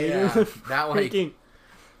 months later. Yeah, that like freaking,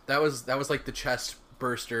 that was like the chest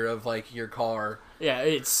burster of like your car. Yeah,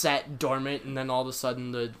 it sat dormant, and then all of a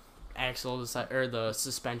sudden the axle or the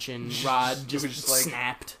suspension rod just like,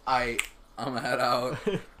 snapped. I'm gonna head out.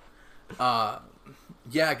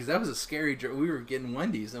 Yeah, because that was a scary. We were getting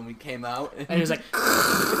Wendy's, and we came out, and it was like.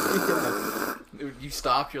 You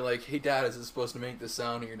stopped. You're like, "Hey, Dad, is it supposed to make this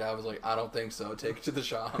sound?" And your dad was like, "I don't think so. Take it to the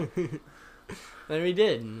shop." Then we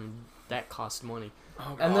did, and that cost money.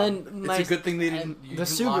 Oh, God. And then it's a good thing they didn't. The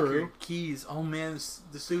Subaru lock your keys. Oh man,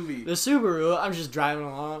 the Subi. The Subaru. I'm just driving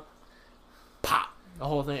along. Pop. The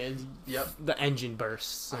whole thing. Yep. The engine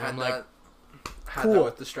bursts. And I had I'm that. like, Had cool. that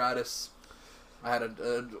with the Stratus. I had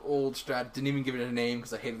an old Strat. Didn't even give it a name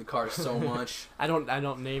because I hated the car so much. I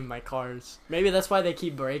don't name my cars. Maybe that's why they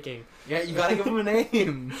keep breaking. Yeah, you gotta give them a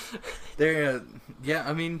name. They're yeah.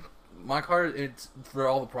 I mean, my car. It's for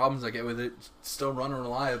all the problems I get with it. It's still running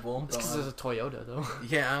reliable. It's because it's a Toyota, though.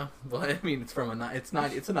 Yeah, but I mean, it's from it's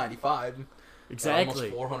a 95. Exactly.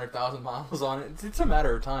 Almost 400,000 miles on it. It's a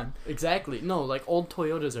matter of time. Exactly. No, like old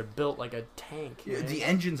Toyotas are built like a tank. Yeah, the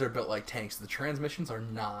engines are built like tanks. The transmissions are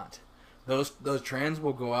not. Those trans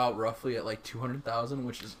will go out roughly at like 200,000,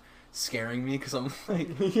 which is scaring me because I'm like,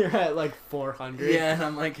 you're at like 400. Yeah, and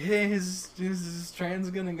I'm like, hey, is this trans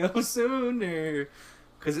gonna go soon or?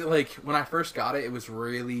 Because like when I first got it, it was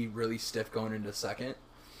really really stiff going into second,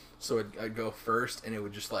 so I'd go first and it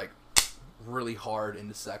would just like really hard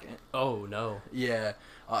into second. Oh no. Yeah,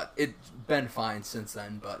 it's been fine since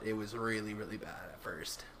then, but it was really really bad at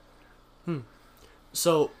first.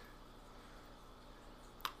 So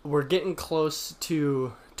we're getting close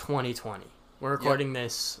to 2020. We're recording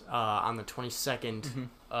this on the 22nd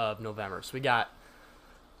of November. So we got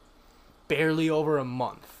barely over a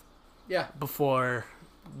month before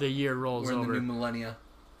the year rolls over. We're in the new millennia.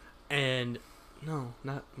 And, no,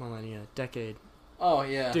 not millennia, decade. Oh,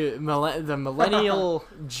 yeah. Dude, the millennial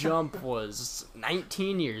jump was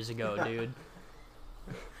 19 years ago, dude.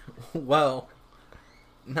 Well,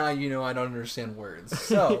 now you know I don't understand words.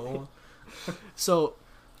 So...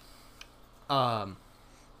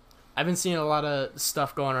 I've been seeing a lot of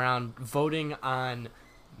stuff going around voting on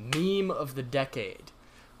meme of the decade.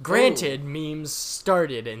 Granted, memes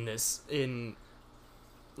started in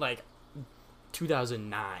like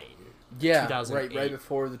 2009. Yeah, 2008. right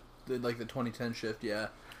before the 2010 shift. Yeah,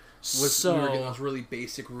 we were getting those really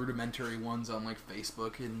basic, rudimentary ones on like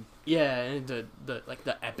Facebook and and the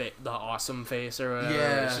epic, the awesome face or whatever.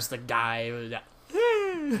 Yeah, it's just a guy with that.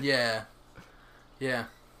 yeah.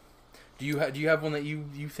 Do you have one that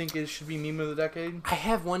you think should be meme of the decade? I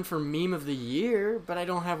have one for meme of the year, but I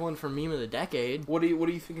don't have one for meme of the decade. What are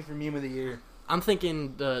you thinking for meme of the year? I'm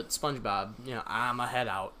thinking the SpongeBob. I'm a head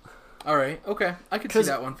out. All right, okay, I could see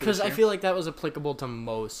that one because I feel like that was applicable to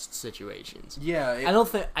most situations. Yeah,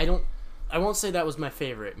 I won't say that was my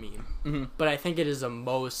favorite meme, but I think it is a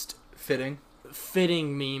most fitting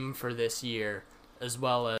meme for this year, as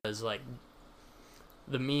well as like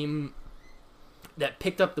the meme that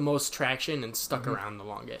picked up the most traction and stuck around the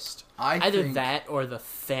longest. Either that or the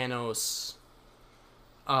Thanos,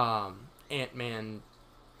 Ant-Man.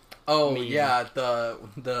 Oh meme. yeah,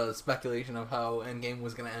 the speculation of how Endgame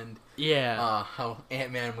was gonna end. Yeah. How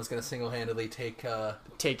Ant-Man was gonna single-handedly take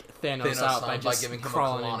Thanos out by just giving him a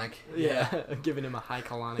crawling colonic. Yeah, giving him a high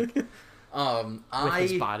colonic with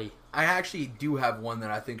his body. I actually do have one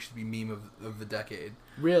that I think should be meme of the decade.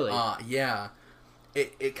 Really? Yeah.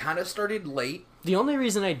 It kind of started late. The only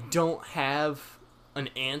reason I don't have an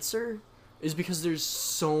answer is because there's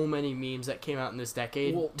so many memes that came out in this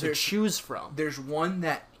decade to choose from. There's one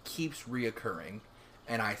that keeps reoccurring,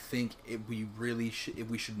 and I think if we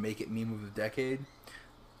should make it meme of the decade,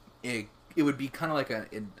 it would be kind of like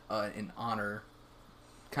an honor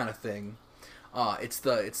kind of thing. It's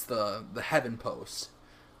the heaven post.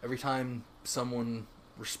 Every time someone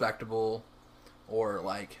respectable or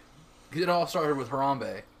like, it all started with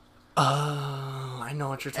Harambe. Oh, I know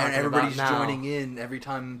what you're talking about now. And everybody's joining in every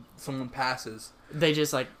time someone passes. They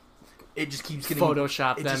just like it just keeps getting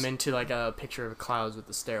Photoshop them into like a picture of clouds with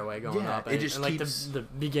the stairway going up. It just and keeps, like the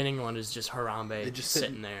beginning one is just Harambe just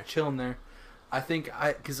sitting there, chilling there. I think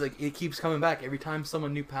because like it keeps coming back every time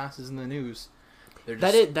someone new passes in the news.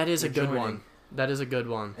 That is a good one. That is a good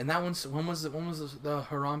one. And that one's when was the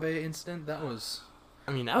Harambe incident? That was.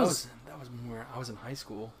 I mean that was more. I was in high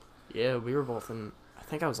school. Yeah, we were both in. I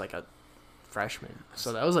think I was like a freshman,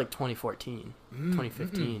 so that was like 2014,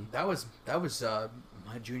 2015. That was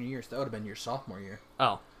my junior year. So that would have been your sophomore year.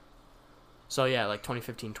 Oh, so yeah, like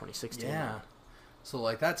 2015, 2016. Yeah, so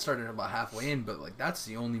like that started about halfway in, but like that's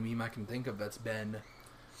the only meme I can think of that's been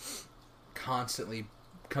constantly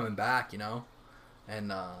coming back,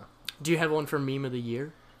 And do you have one for meme of the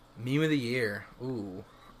year? Meme of the year, ooh,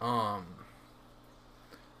 I'm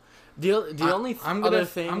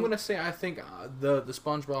gonna say I think the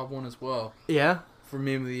SpongeBob one as well. Yeah. For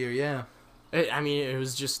meme of the year, yeah. It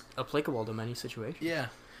was just applicable to many situations. Yeah.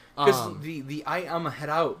 Because the I'm a head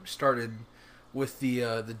out started with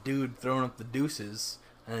the dude throwing up the deuces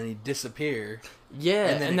and then he'd disappear. Yeah,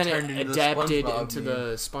 and then it adapted into meme.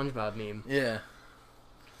 The SpongeBob meme. Yeah.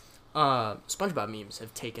 SpongeBob memes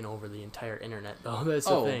have taken over the entire internet, though. That's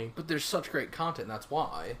the thing. But there's such great content. That's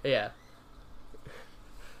why. Yeah.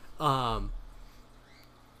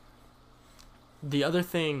 The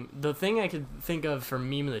thing I could think of for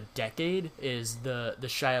meme of the decade is the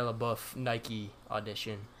Shia LaBeouf Nike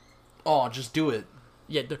audition. Oh, just do it.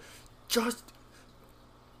 Yeah, just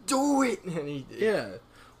do it. Yeah.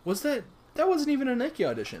 Was that wasn't even a Nike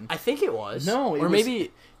audition? I think it was. No,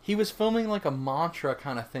 maybe he was filming like a mantra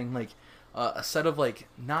kind of thing, like a set of like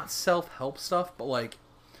not self-help stuff, but like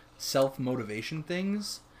self-motivation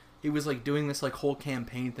things. He was like doing this like whole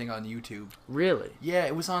campaign thing on YouTube. Really? Yeah,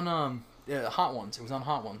 it was on Hot Ones. It was on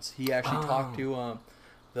Hot Ones. He actually talked to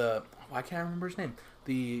I can't remember his name.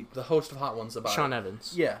 The host of Hot Ones about Sean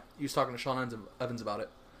Evans. Yeah, he was talking to Sean Evans about it.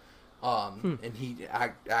 And he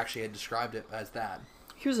actually had described it as that.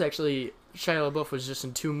 He was actually Shia LaBeouf was just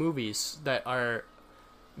in 2 movies that are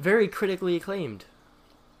very critically acclaimed.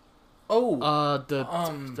 Oh,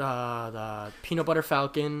 the Peanut Butter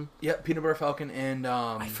Falcon. Yeah, Peanut Butter Falcon and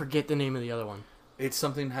I forget the name of the other one. It's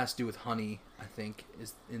something that has to do with honey I think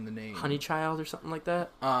is in the name. Honey Child or something like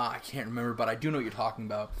that. I can't remember, but I do know what you're talking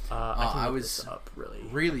about. I was this up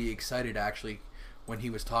really excited actually when he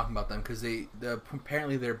was talking about them because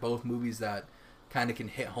apparently they're both movies that kind of can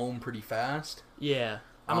hit home pretty fast. Yeah,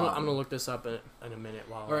 I'm gonna look this up in a minute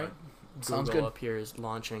while all right. Sounds Google good. up here is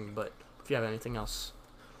launching. But if you have anything else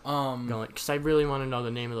going, because I really want to know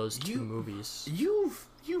the name of those two movies. You've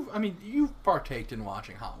partaked in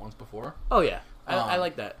watching Hot Ones before. Oh yeah, I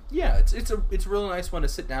like that. Yeah, it's a really nice one to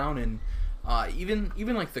sit down and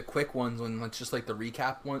even like the quick ones when it's just like the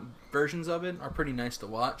recap versions of it are pretty nice to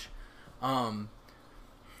watch.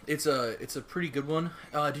 It's a pretty good one.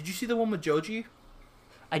 Did you see the one with Joji?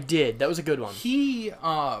 I did. That was a good one. He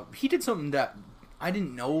did something that I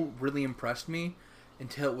didn't know really impressed me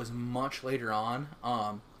until it was much later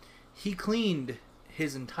on. He cleaned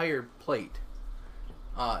his entire plate.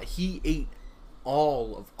 He ate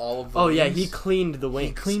all of the wings. Yeah, he cleaned the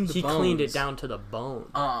wings. He cleaned it down to the bone.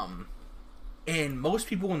 And most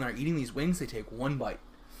people when they're eating these wings, they take one bite.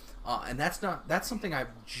 And that's something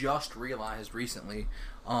I've just realized recently.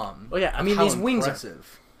 These wings are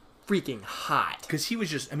freaking hot. Because he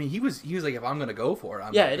was like, if I'm gonna go for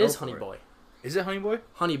it, it is Honey Boy. Is it Honey Boy?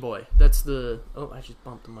 Honey Boy. That's the. Oh, I just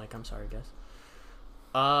bumped the mic. I'm sorry, guys.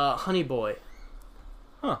 Honey Boy.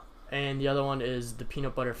 Huh. And the other one is the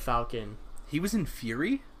Peanut Butter Falcon. He was in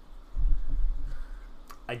Fury?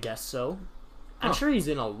 I guess so. I'm sure he's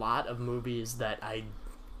in a lot of movies that I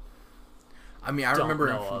remember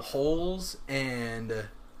him from Holes and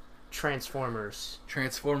Transformers.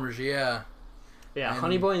 Yeah. Yeah,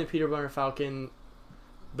 Honey Boy and the Peanut Butter Falcon,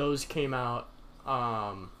 those came out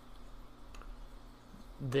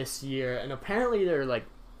this year, and apparently they're like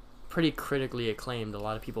pretty critically acclaimed. A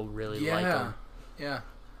lot of people really like them. Yeah.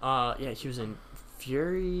 He was in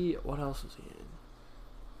Fury. What else was he in?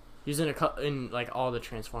 He was in like all the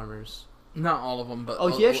Transformers. Not all of them, but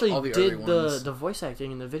he actually all the did early ones. the voice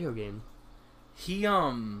acting in the video game. He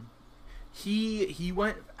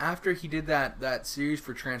went after he did that series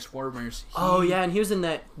for Transformers. And he was in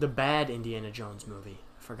the bad Indiana Jones movie.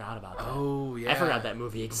 I forgot about that. Oh yeah, I forgot that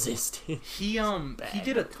movie existed. He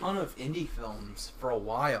did a ton of indie films for a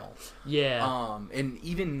while. Yeah. And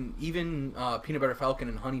even Peanut Butter Falcon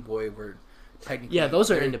and Honey Boy were technically those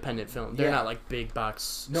are independent films. They're not like big box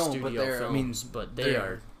studio but they're, films, but they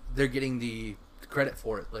are. They're getting the credit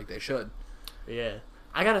for it like they should. Yeah.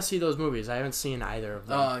 I gotta see those movies. I haven't seen either of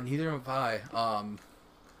them. Neither have I. I'm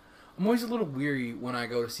always a little weary when I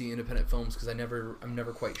go to see independent films because I'm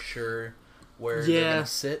never quite sure where they're gonna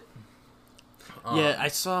sit. I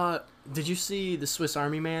saw. Did you see the Swiss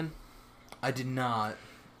Army Man? I did not.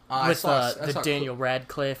 With Daniel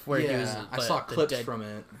Radcliffe, where he was. I saw clips from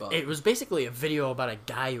it. But it was basically a video about a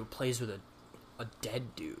guy who plays with a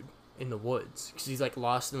dead dude in the woods because he's like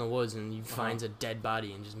lost in the woods and he finds a dead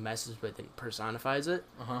body and just messes with it and personifies it.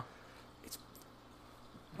 It's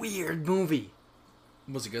weird movie.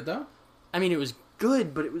 Was it good though? I mean, it was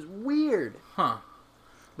good, but it was weird.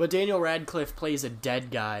 But Daniel Radcliffe plays a dead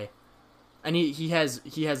guy, and he has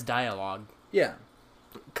dialogue. Yeah,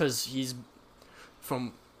 because he's,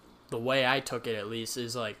 from the way I took it at least,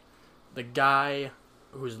 is like the guy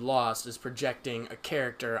who's lost is projecting a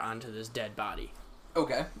character onto this dead body.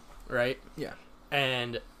 Okay. Right? Yeah.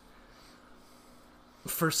 And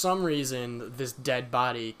for some reason, this dead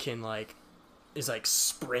body is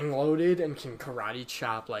spring loaded and can karate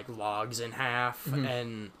chop like logs in half,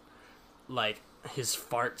 and like his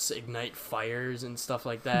farts ignite fires and stuff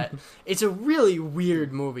like that. It's a really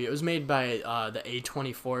weird movie. It was made by the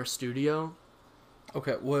A24 studio.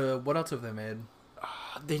 Okay. What else have they made?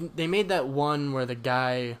 They made that one where the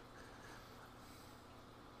guy.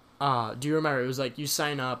 Do you remember? It was like you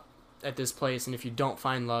sign up at this place, and if you don't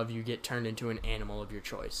find love, you get turned into an animal of your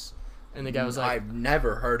choice. And the guy was like, I've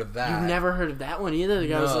never heard of that. You've never heard of that one either? The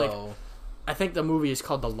guy was like, I think the movie is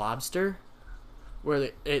called The Lobster, where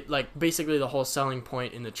it like basically the whole selling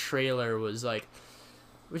point in the trailer was like,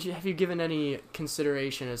 have you given any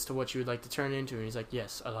consideration as to what you would like to turn into? And he's like,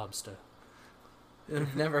 yes, a lobster.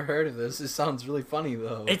 I've never heard of this. It sounds really funny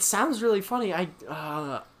though. It sounds really funny.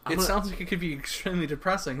 Sounds like it could be extremely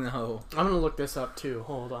depressing though. I'm gonna look this up too.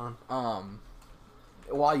 Hold on.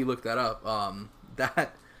 While you look that up,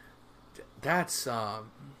 that's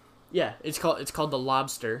yeah, it's called The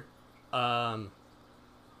Lobster. Got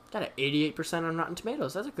an 88% on Rotten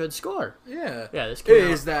Tomatoes. That's a good score. Yeah. Yeah, this came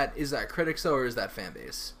out. Is that critics though, or is that fan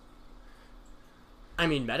base? I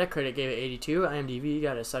mean, Metacritic gave it 82. IMDb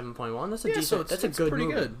got a 7.1. That's a decent. So that's a good pretty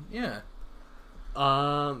movie. Good.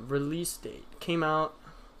 Yeah. Release date came out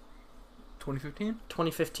 2015.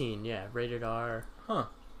 2015. Yeah, rated R. Huh.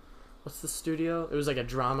 What's the studio? It was like a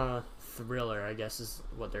drama thriller, I guess is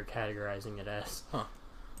what they're categorizing it as. Huh.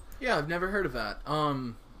 Yeah, I've never heard of that.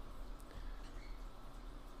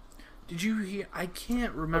 Did you hear? I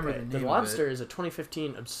can't remember the name The of Lobster it. is a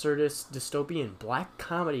 2015 absurdist dystopian black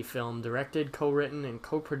comedy film directed, co-written, and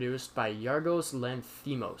co-produced by Yorgos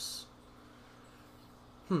Lanthimos.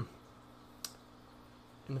 In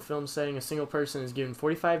the film setting, a single person is given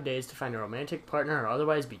 45 days to find a romantic partner or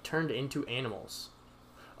otherwise be turned into animals.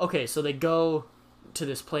 Okay, so they go to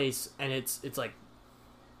this place, and it's like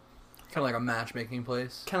Kind of like a matchmaking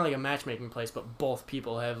place. kind of like a matchmaking place, but both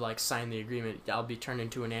people have like signed the agreement. I'll be turned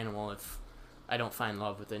into an animal if I don't find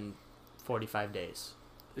love within 45 days.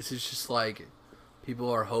 This is just like people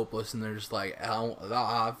are hopeless, and they're just like,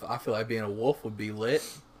 I feel like being a wolf would be lit.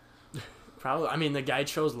 Probably. I mean, the guy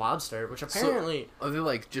chose lobster, which apparently So, are they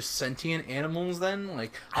like just sentient animals then?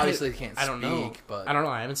 Like, obviously they can't I don't know. speak, but I don't know.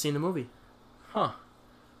 I haven't seen the movie. huh?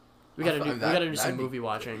 We gotta I do thought some that'd be- movie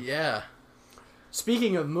watching. Yeah.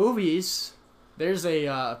 Speaking of movies, there's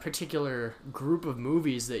a particular group of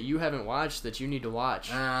movies that you haven't watched that you need to watch.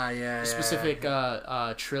 Yeah. A specific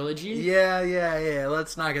trilogy. Yeah.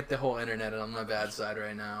 Let's not get the whole internet on my bad side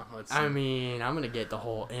right now. I mean, I'm gonna get the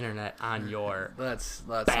whole internet on your let's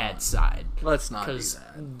bad not, side let's not do because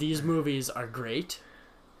that. these movies are great.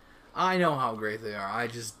 I know how great they are. I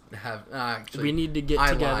just have actually. We need to get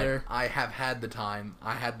I together. lied. I have had the time.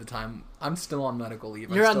 I had the time. I'm still on medical leave.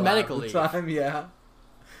 You're I on still medical have leave. the time, yeah.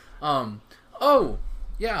 Oh,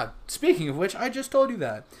 yeah. Speaking of which, I just told you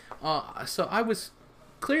that. So I was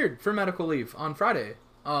cleared for medical leave on Friday.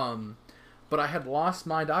 But I had lost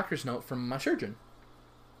my doctor's note from my surgeon.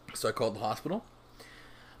 So I called the hospital,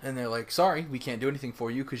 and they're like, "Sorry, we can't do anything for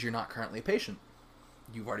you because you're not currently a patient.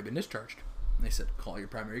 You've already been discharged." And they said, "Call your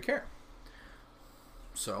primary care."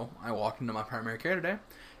 So I walked into my primary care today,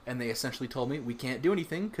 and they essentially told me, "We can't do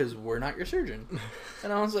anything because we're not your surgeon."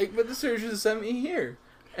 And I was like, "But the surgeon sent me here."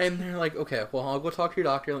 And they're like, "Okay, well, I'll go talk to your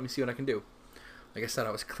doctor. Let me see what I can do." Like I said,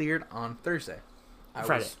 I was cleared on Thursday.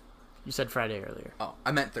 Friday. You said Friday earlier. Oh,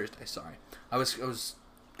 I meant Thursday. Sorry, I was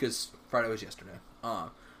because Friday was yesterday.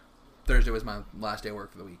 Thursday was my last day of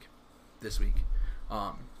work for the week, this week.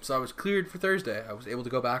 So I was cleared for Thursday. I was able to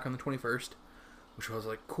go back on the 21st, which was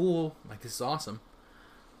like cool. Like, this is awesome.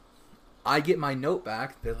 I get my note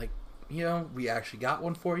back. They're like, we actually got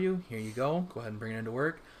one for you. Here you go. Go ahead and bring it into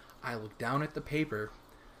work. I look down at the paper.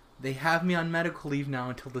 They have me on medical leave now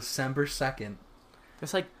until December 2nd.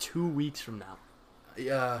 That's like 2 weeks from now.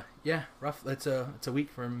 Yeah, rough. It's a week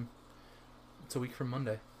from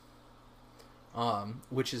Monday.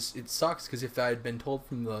 Which is, it sucks because if I had been told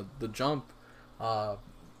from the jump,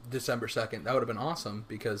 December 2nd, that would have been awesome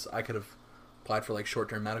because I could have applied for like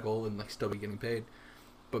short-term medical and like still be getting paid.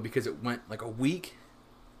 But because it went like a week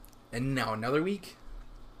and now another week,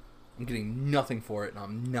 I'm getting nothing for it and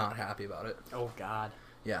I'm not happy about it. Oh God.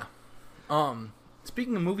 Yeah.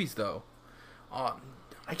 Speaking of movies though, I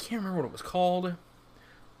can't remember what it was called.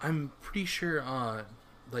 I'm pretty sure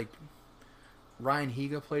like Ryan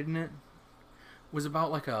Higa played in it. It was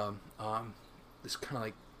about like a this kind of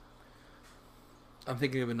like, I'm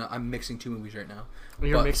thinking of I'm mixing two movies right now.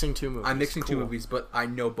 You're mixing two movies. I'm mixing two Cool. movies, but I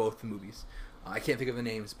know both the movies. I can't think of the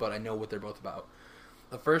names, but I know what they're both about.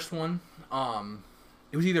 The first one,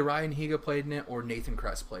 it was either Ryan Higa played in it or Nathan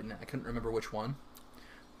Kress played in it. I couldn't remember which one.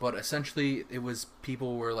 But essentially, it was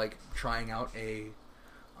people were like trying out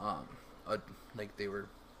like they were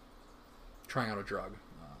trying out a drug,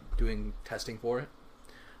 doing testing for it,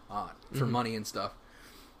 for money and stuff.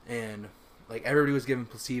 And like everybody was given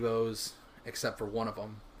placebos except for one of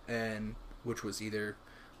them, and which was either,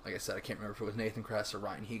 like I said, I can't remember if it was Nathan Kress or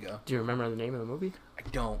Ryan Higa. Do you remember the name of the movie? I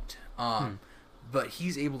don't. But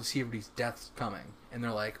he's able to see everybody's deaths coming, and they're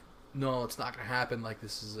like, "No, it's not gonna happen. Like,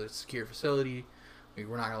 this is a secure facility. Like,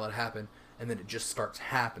 we're not gonna let it happen." And then it just starts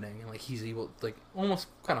happening, and like he's able, like almost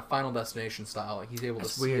kind of Final Destination style. Like he's able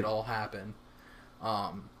That's to weird. see it all happen.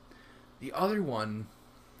 The other one,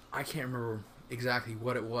 I can't remember exactly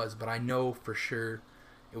what it was, but I know for sure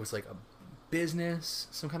it was like a business,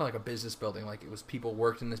 some kind of like a business building. Like it was people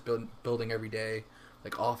worked in this building every day,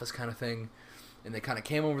 like office kind of thing. And they kind of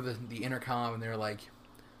came over the intercom, and they're like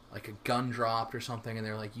a gun dropped or something, and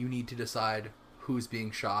they're like, "You need to decide who's being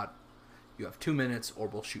shot. You have 2 minutes, or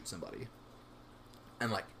we'll shoot somebody."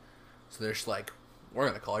 And like, so they're just like, "We're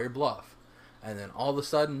gonna call your bluff," and then all of a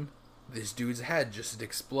sudden, this dude's head just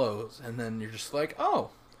explodes, and then you're just like, "Oh,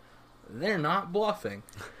 they're not bluffing."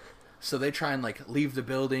 So they try and like leave the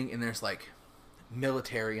building, and there's like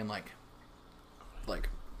military and like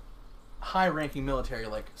high-ranking military,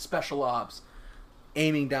 like special ops,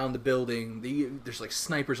 aiming down the building. There's like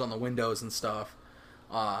snipers on the windows and stuff.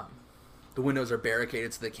 the windows are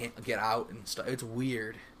barricaded so they can't get out and stuff. It's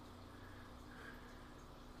weird.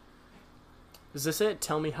 Is this it?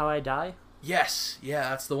 Tell Me How I Die? Yes, yeah,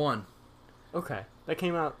 that's the one. Okay. That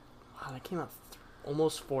came out... Wow, that came out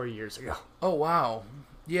almost 4 years ago. Oh, wow.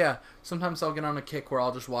 Yeah, sometimes I'll get on a kick where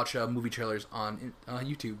I'll just watch movie trailers on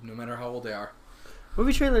YouTube, no matter how old they are.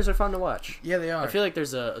 Movie trailers are fun to watch. Yeah, they are. I feel like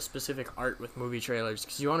there's a specific art with movie trailers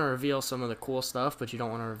because you want to reveal some of the cool stuff, but you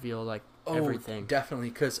don't want to reveal, like, everything. Definitely,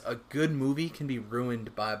 because a good movie can be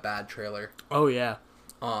ruined by a bad trailer. Oh, yeah.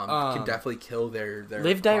 Can definitely kill their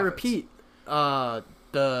Live, Die, profits. Repeat.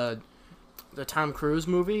 The Tom Cruise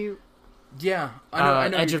movie. Yeah, I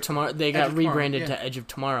know. Edge of Tomorrow. They got rebranded to Edge of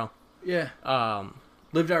Tomorrow. Yeah.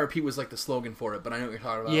 Live, Die, Repeat was like the slogan for it, but I know what you're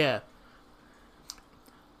talking about. Yeah.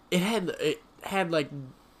 It had like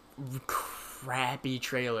crappy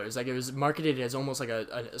trailers. Like it was marketed as almost like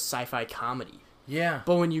a sci-fi comedy. Yeah.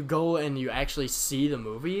 But when you go and you actually see the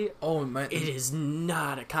movie, it is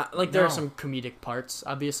not there are some comedic parts,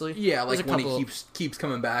 obviously. Yeah, like when he keeps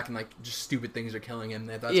coming back and like just stupid things are killing him.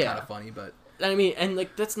 That's kind of funny, but I mean, and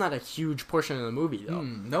like that's not a huge portion of the movie though.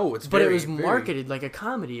 No, it's but it was marketed like a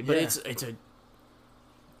comedy. But it's a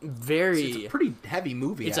pretty heavy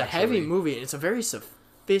movie. It's a heavy movie. And it's a very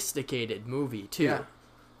sophisticated movie too. Yeah.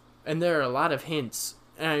 And there are a lot of hints.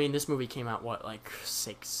 I mean, this movie came out,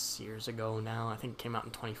 6 years ago now? I think it came out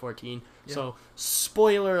in 2014. Yeah. So,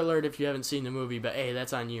 spoiler alert if you haven't seen the movie, but hey,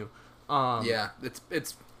 that's on you. Yeah,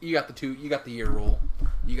 it's you got the year rule.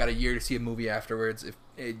 You got a year to see a movie afterwards.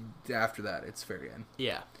 After that, it's fair game.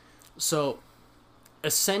 Yeah. So,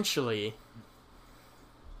 essentially,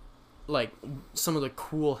 like, some of the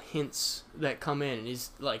cool hints that come in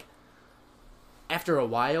is, like, after a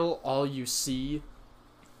while, all you see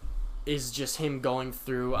is just him going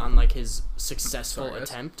through on like his successful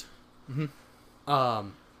attempt. Mm-hmm.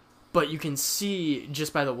 But you can see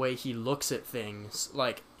just by the way he looks at things,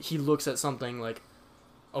 like he looks at something like,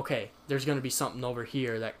 okay, there's going to be something over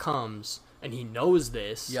here that comes, and he knows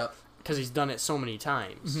this because he's done it so many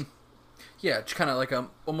times. Mm-hmm. Yeah, it's kind of like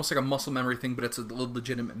almost like a muscle memory thing, but it's a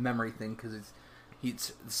legitimate memory thing because it's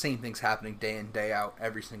the same things happening day in, day out,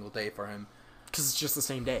 every single day for him. Because it's just the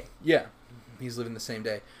same day. Yeah, he's living the same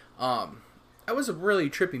day. That was a really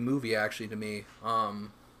trippy movie, actually, to me.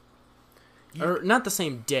 Or not the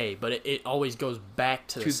same day, but it always goes back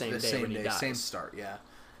to the same day when he dies. Same start, yeah.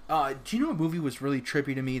 Do you know what movie was really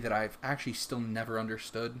trippy to me that I've actually still never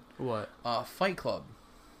understood? What? Fight Club.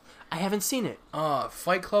 I haven't seen it.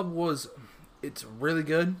 Fight Club it's really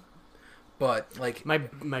good, but like my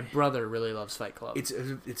brother really loves Fight Club. It's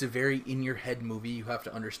a very in your head movie. You have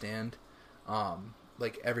to understand.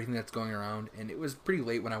 Like everything that's going around, and it was pretty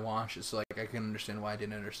late when I watched it, so like I can understand why I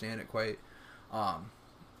didn't understand it quite.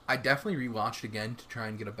 I definitely rewatched it again to try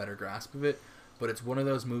and get a better grasp of it, but it's one of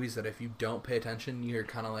those movies that if you don't pay attention, you're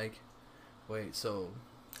kind of like, wait, so.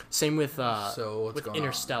 Same with what's going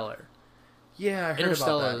Interstellar. On? Yeah, I heard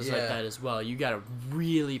Interstellar about that. is like that as well. You gotta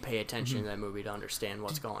really pay attention to that movie to understand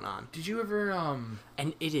what's going on. Did you ever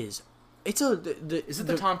And is it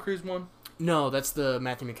the Tom Cruise one? No, that's the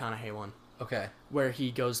Matthew McConaughey one. Okay. Where he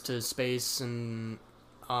goes to space and,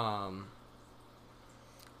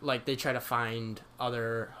 like, they try to find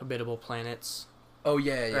other habitable planets. Oh,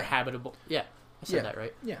 yeah. Or habitable... Yeah, I said that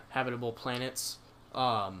right. Yeah. Habitable planets,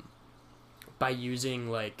 by using,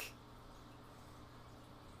 like,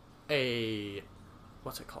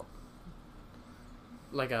 what's it called?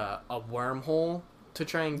 Like a wormhole to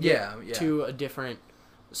try and get to a different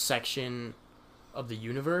section of the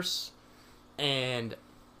universe. And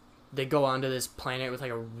they go onto this planet with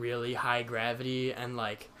like a really high gravity, and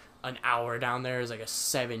like an hour down there is like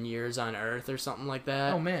 7 years on Earth or something like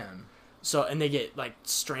that. Oh man. So, and they get like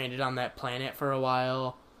stranded on that planet for a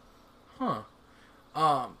while. Huh.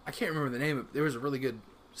 I can't remember the name of it. There was a really good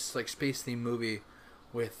like space themed movie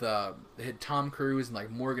with it had Tom Cruise and like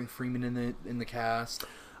Morgan Freeman in the cast.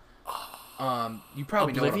 You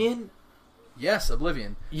probably know Oblivion? Yes,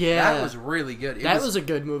 Oblivion. Yeah. That was really good. That was a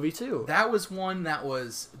good movie, too. That was one that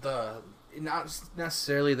was not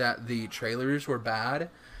necessarily that the trailers were bad,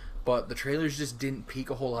 but the trailers just didn't pique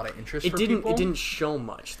a whole lot of interest for people. It didn't show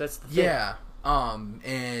much. That's the thing. Yeah.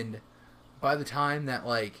 And by the time that,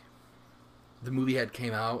 like, the movie had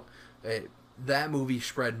came out, that movie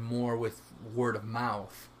spread more with word of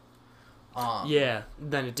mouth. Yeah,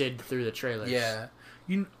 than it did through the trailers. Yeah.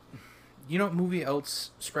 You know what movie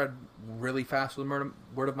else spread really fast with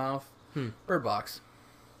word of mouth? Bird Box.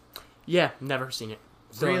 Yeah, never seen it.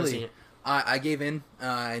 Still haven't seen it. I gave in.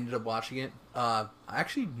 I ended up watching it.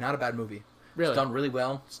 Actually, not a bad movie. Really? It's done really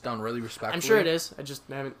well. It's done really respectfully. I'm sure it is. I just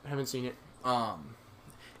haven't seen it.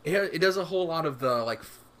 It does a whole lot of the like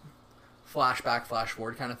flashback, flash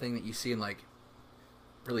forward kind of thing that you see in like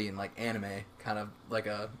really in like anime, kind of like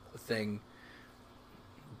a thing.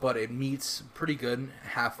 But it meets pretty good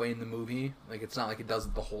halfway in the movie. Like it's not like it does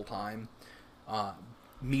it the whole time.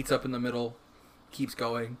 Meets up in the middle, keeps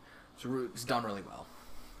going. So it's done really well.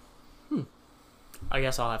 I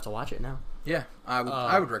guess I'll have to watch it now. Yeah,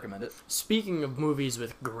 I would recommend it. Speaking of movies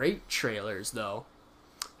with great trailers, though,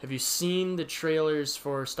 have you seen the trailers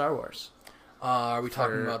for Star Wars? Are we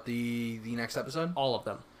talking about the next episode? All of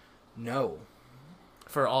them. No.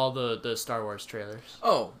 For all the Star Wars trailers.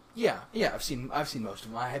 Oh yeah. I've seen most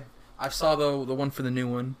of them. I saw the one for the new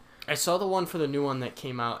one. I saw the one for the new one that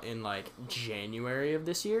came out in like January of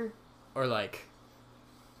this year, or like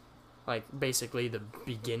basically the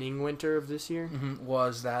beginning winter of this year. Mm-hmm.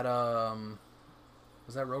 Was that Rogue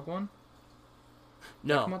One?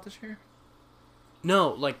 No. Did that come out this year? No,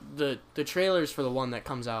 like the trailers for the one that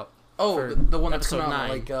comes out. Oh, the one that's episode come out 9.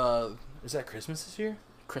 like is that Christmas this year?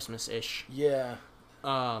 Christmas-ish. Yeah.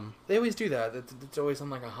 They always do that. It's always on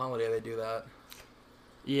like a holiday they do that.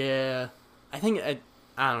 Yeah, I think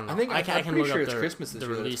I don't know. I can look up the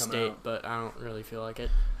release date, but I don't really feel like it.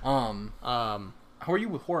 How are you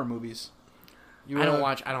with horror movies? I don't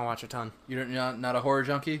watch a ton. You're not a horror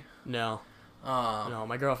junkie? No. No,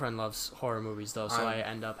 my girlfriend loves horror movies though, so I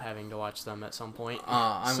end up having to watch them at some point.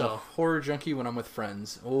 I'm a horror junkie when I'm with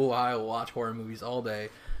friends. Oh, I will watch horror movies all day.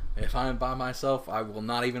 If I'm by myself, I will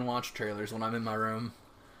not even watch trailers when I'm in my room.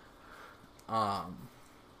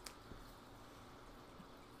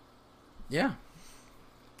 Yeah.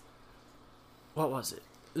 What was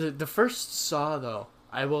it? The first Saw, though,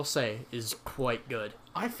 I will say, is quite good.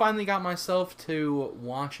 I finally got myself to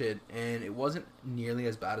watch it, and it wasn't nearly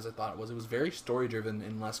as bad as I thought it was. It was very story-driven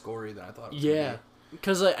and less gory than I thought it was. Yeah.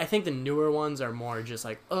 Because I think the newer ones are more just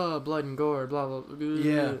like, blood and gore, blah, blah, blah.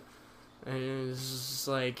 Yeah. And it's just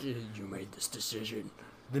like, you made this decision.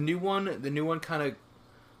 The new one kind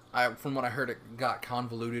of, from what I heard, it got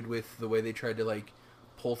convoluted with the way they tried to, like,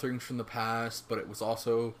 pull things from the past, but it was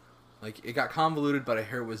also, like, it got convoluted, but I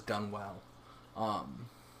hear it was done well.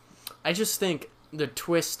 I just think the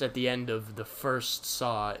twist at the end of the first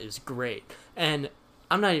Saw is great. And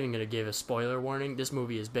I'm not even going to give a spoiler warning. This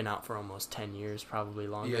movie has been out for almost 10 years, probably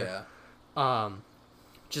longer. Yeah.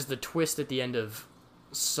 Just the twist at the end of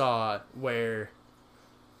Saw where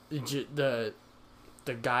the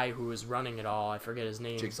guy who was running it all, I forget his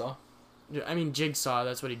name. Jigsaw? I mean, Jigsaw,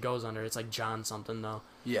 that's what he goes under. It's like John something, though.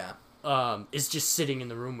 Yeah. Is just sitting in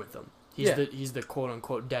the room with them. He's the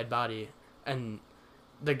quote-unquote dead body. And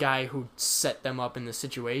the guy who set them up in the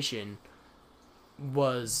situation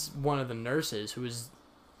was one of the nurses who has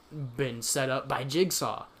been set up by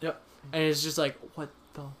Jigsaw. Yep. And it's just like, what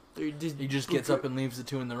the... He just gets up and leaves the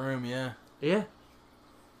two in the room, yeah. Yeah.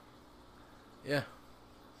 Yeah.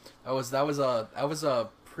 That was a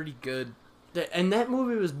pretty good... And that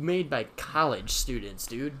movie was made by college students,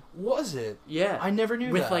 dude. Was it? Yeah. I never knew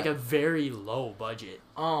that. With like a very low budget.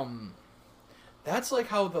 That's like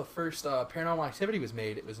how the first Paranormal Activity was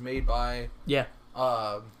made. It was made by... Yeah.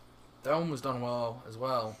 That one was done well as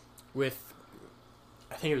well. With...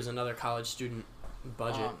 I think it was another college student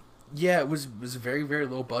budget. Yeah, it was very, very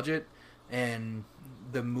low budget. And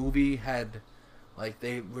the movie had... Like,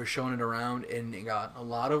 they were showing it around, and it got a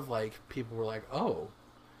lot of, like, people were like, oh,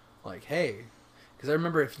 like, hey. Because I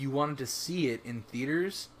remember if you wanted to see it in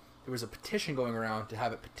theaters, there was a petition going around to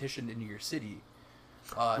have it petitioned into your city.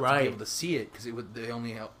 To be able to see it, because they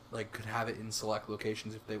only, like, could have it in select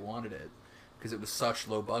locations if they wanted it. Because it was such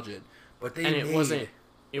low budget. But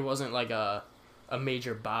it wasn't like a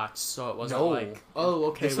major box, so it wasn't like, oh,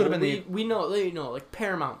 okay, this would have been we know, like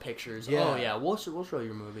Paramount Pictures. Yeah. Oh yeah, we'll show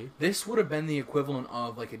your movie. This would have been the equivalent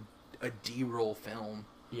of like a D-roll film.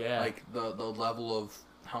 Yeah, like the level of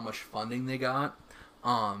how much funding they got,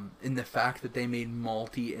 in the fact that they made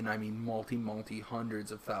multi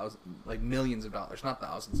hundreds of thousands, like millions of dollars, not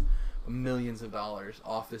thousands, but millions of dollars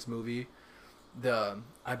off this movie.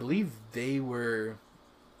 I believe they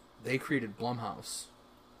created Blumhouse,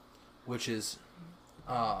 which is.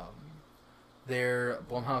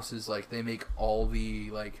 Blumhouse is like they make all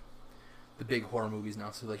the big horror movies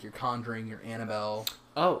now. So like your Conjuring, your Annabelle.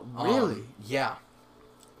 Oh, really? Yeah.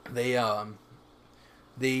 They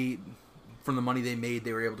from the money they made,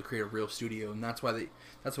 they were able to create a real studio, and that's why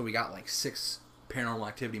we got like 6 Paranormal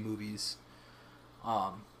Activity movies.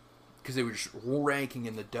 Because they were just ranking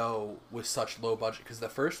in the dough with such low budget. Because the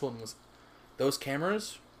first one was those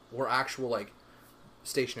cameras were actual like.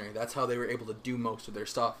 Stationary. That's how they were able to do most of their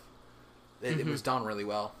stuff. It was done really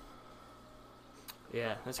well.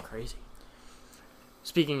 Yeah, that's crazy.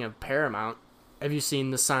 Speaking of Paramount, Have you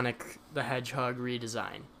seen the Sonic the Hedgehog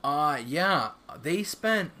redesign? Yeah, they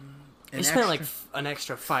spent They spent like an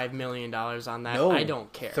extra $5 million on that. no, I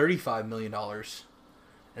don't care. $35 million.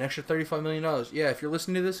 An extra $35 million. Yeah, if you're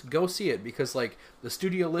listening to this, go see it because like the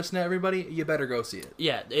studio listen to everybody, you better go see it.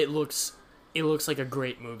 Yeah, it looks like a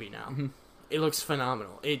great movie now. Mm-hmm. It looks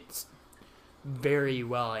phenomenal. It's very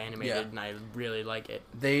well animated, Yeah. and I really like it.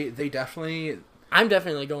 They definitely. I'm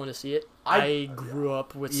definitely going to see it. I I grew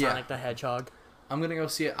up with Yeah. Sonic the Hedgehog. I'm gonna go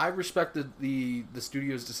see it. I respected the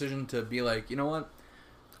studio's decision to be like, you know what,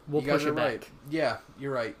 We'll you guys push are it right. back. Yeah,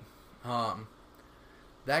 you're right.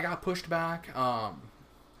 That got pushed back.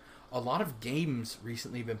 A lot of games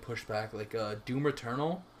recently have been pushed back, like Doom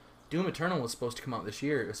Eternal. Doom Eternal was supposed to come out this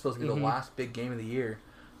year. It was supposed to be the last big game of the year.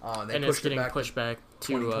 They And pushed it's getting it back pushed back to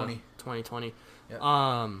 2020. 2020. Yep.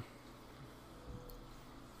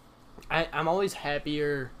 I'm always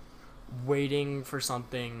happier waiting for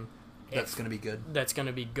something That's gonna be good. that's going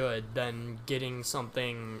to be good than getting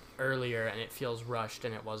something earlier and it feels rushed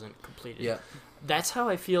and it wasn't completed. Yeah, That's how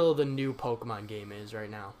I feel the new Pokemon game is right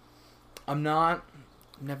now. I'm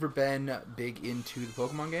never been big into the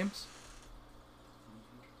Pokemon games.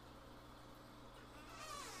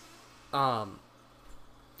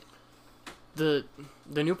 The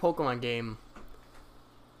new Pokemon game,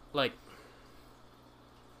 like,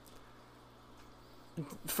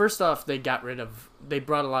 first off, they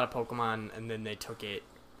brought a lot of Pokemon and then they took it.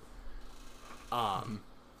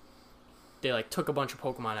 They like took a bunch of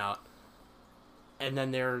Pokemon out, and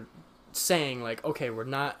then they're saying like, okay,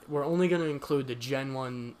 we're only gonna include the Gen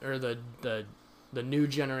 1 or the new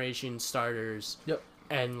generation starters. Yep.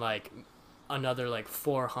 And like another like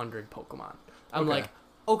 400 Pokemon. I'm Okay. like,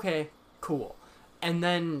 okay, cool. And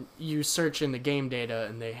then you search in the game data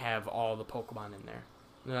and they have all the Pokemon in there.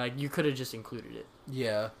 And like, you could have just included it.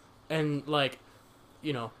 Yeah. And like,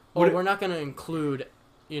 Would we're not gonna include,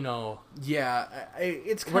 Yeah,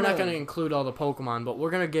 it's kind we're of... not gonna include all the Pokemon, but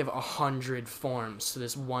we're gonna give 100 forms to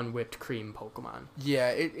this one whipped cream Pokemon. Yeah,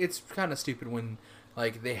 it's kind of stupid when,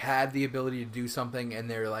 like, they had the ability to do something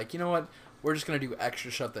and they're like, you know what, we're just going to do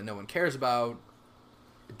extra stuff that no one cares about,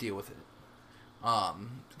 deal with it.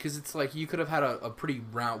 Because it's like, you could have had a pretty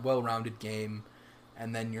well-rounded game,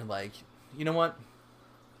 and then you're like, you know what,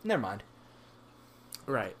 never mind.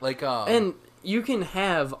 Right. Like, And you can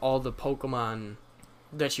have all the Pokemon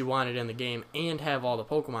that you wanted in the game and have all the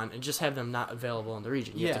Pokemon and just have them not available in the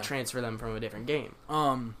region. You have Yeah. to transfer them from a different game.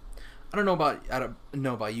 I don't know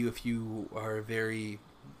about you if you are a very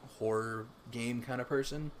horror game kind of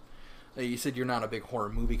person. You said you're not a big horror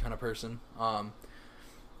movie kind of person. But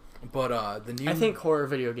the new... I think horror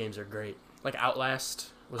video games are great. Like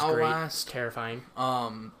Outlast was Outlast. great. Terrifying.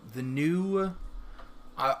 The new...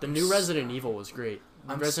 The new Resident Evil was great.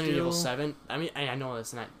 I'm Resident Evil still- 7. I mean, I know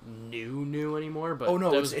it's not new anymore, but Oh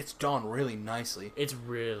no, that it's done really nicely. it's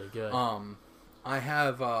really good. I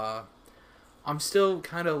have I'm still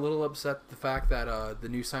kind of a little upset at the fact that the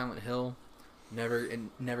new Silent Hill never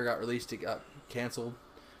got released. It got canceled.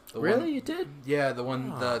 Really, you did? Yeah, the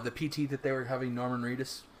one Ah. the PT that they were having Norman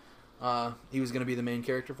Reedus. He was going to be the main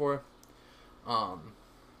character for.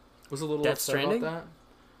 Was a little Death upset Stranding? about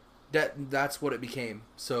that. That's what it became.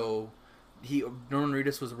 So Norman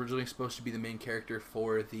Reedus was originally supposed to be the main character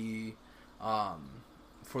for the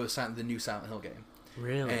new Silent Hill game.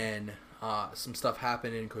 Really? And some stuff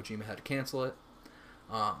happened and Kojima had to cancel it.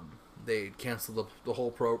 They canceled the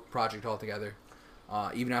whole project altogether.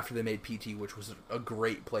 Even after they made PT, which was a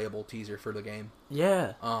great playable teaser for the game.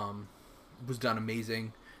 Yeah. Was done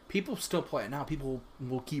amazing. People still play it now. People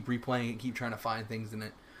will keep replaying it, keep trying to find things in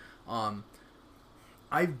it.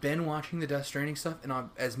 I've been watching the Death Stranding stuff, and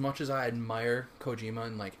as much as I admire Kojima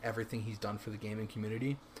and like everything he's done for the gaming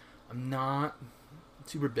community, I'm not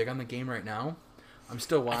super big on the game right now. I'm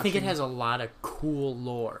still watching. I think it has a lot of cool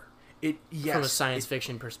lore Yes, from a science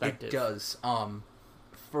fiction perspective. It does. I'm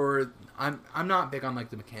not big on like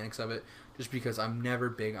the mechanics of it, just because I'm never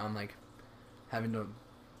big on like having to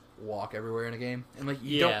walk everywhere in a game, and like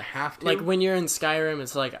you don't have to. Like when you're in Skyrim,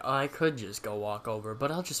 it's like, oh, I could just go walk over,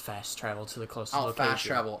 but I'll just fast travel to the closest I'll location. fast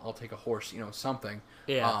travel. I'll take a horse. something.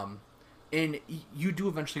 Yeah. And you do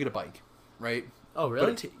eventually get a bike, right? Oh,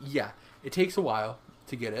 really? But it takes a while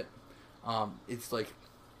to get it. It's like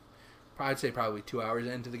I'd say probably 2 hours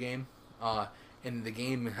into the game. And the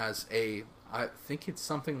game has I think it's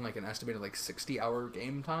something like an estimated like 60-hour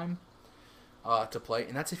game time to play,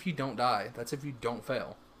 and that's if you don't die. That's if you don't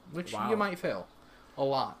fail, which Wow. you might fail a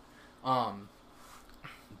lot.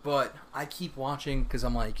 But I keep watching because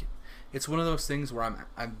I'm like, it's one of those things where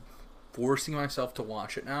I'm forcing myself to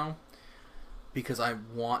watch it now because I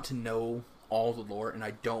want to know all the lore, and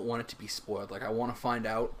I don't want it to be spoiled. Like, I want to find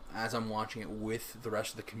out as I'm watching it with the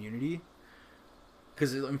rest of the community.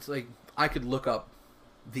 Because it's like, I could look up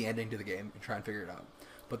the ending to the game and try and figure it out.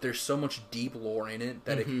 But there's so much deep lore in it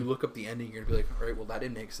that if you look up the ending, you're going to be like, all right, well, that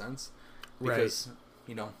didn't make sense. Because,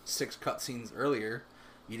 6 cutscenes earlier,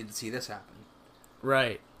 you didn't see this happen.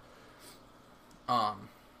 Right.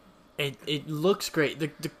 It looks great.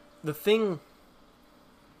 The thing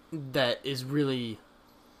that is really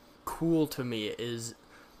cool to me is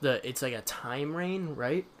it's like a time rain,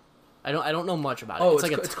 right? I don't know much about it. Oh,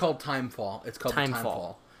 it's called Timefall. It's called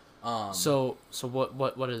Timefall. So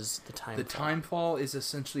what is the Timefall? The Timefall is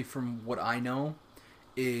essentially, from what I know,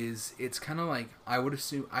 it's kind of like, I would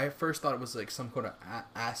assume, I at first thought it was like some kind of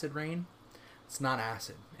acid rain. It's not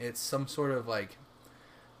acid. It's some sort of like,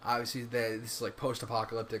 obviously this is like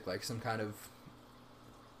post-apocalyptic, like some kind of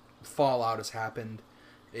fallout has happened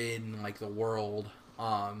in like the world,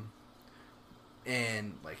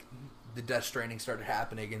 and like the Death Stranding started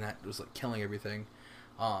happening, and that was like killing everything.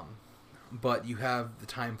 But you have the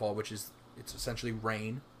Timefall, which is, it's essentially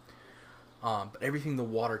rain. But everything the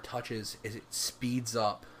water touches it speeds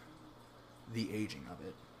up the aging of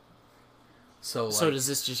it. So does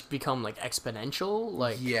this just become like exponential?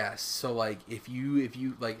 Like, yes. So like if you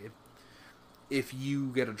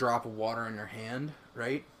get a drop of water in your hand,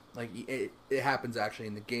 right? Like it happens actually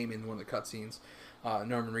in the game, in one of the cutscenes.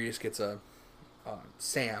 Norman Reedus gets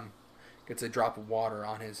Sam gets a drop of water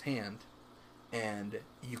on his hand, and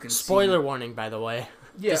you can spoiler warning, by the way.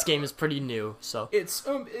 Yeah, this game is pretty new, so it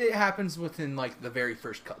happens within like the very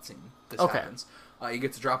first cutscene. This happens. He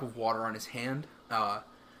gets a drop of water on his hand,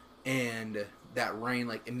 and that rain,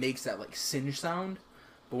 like, it makes that like singe sound.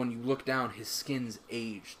 But when you look down, his skin's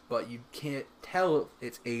aged, but you can't tell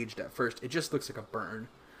it's aged at first. It just looks like a burn.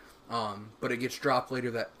 But it gets dropped later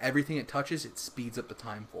that everything it touches, it speeds up the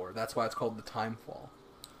time for. That's why it's called the Timefall.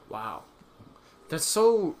 Wow. That's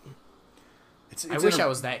so... I wish I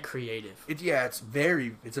was that creative. It's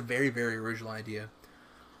a very, very original idea.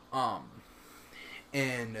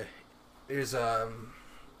 And there's I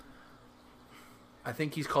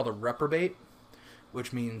think he's called a reprobate,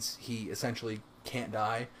 which means he essentially can't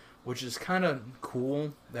die, which is kind of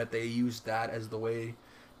cool that they use that as the way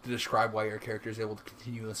to describe why your character is able to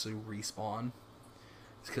continuously respawn.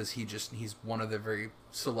 It's because he's one of the very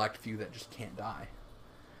select few that just can't die.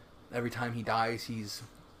 Every time he dies, he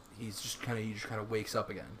just kind of wakes up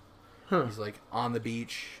again. Huh. He's like on the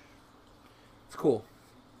beach. It's cool.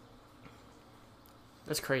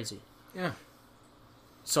 That's crazy. Yeah.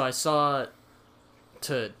 So I saw,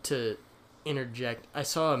 to interject, I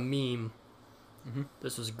saw a meme. Mm-hmm.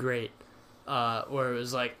 This was great. Where it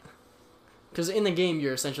was like, because in the game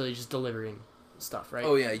you're essentially just delivering stuff, right?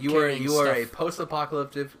 Oh yeah, you are a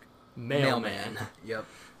post-apocalyptic mailman. Yep.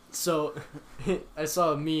 So I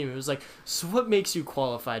saw a meme. It was like, so what makes you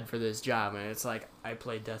qualified for this job? And it's like, I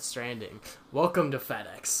played Death Stranding. Welcome to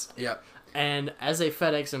FedEx. Yep. And as a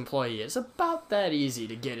FedEx employee, it's about that easy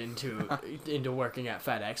to get into working at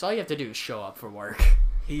FedEx. All you have to do is show up for work.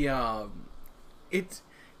 It's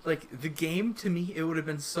like, the game, to me, it would have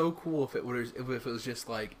been so cool if it was just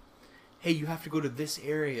like, hey, you have to go to this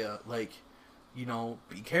area, like,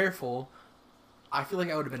 be careful. I feel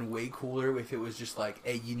like I would have been way cooler if it was just like,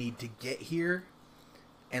 hey, you need to get here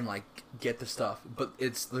and like get the stuff. But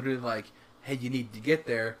it's literally like, hey, you need to get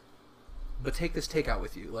there, but take this takeout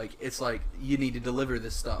with you. Like, it's like, you need to deliver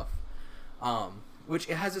this stuff. Which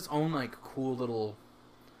it has its own like cool little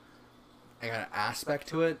kind of aspect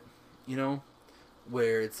to it,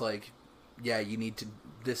 where it's like, yeah,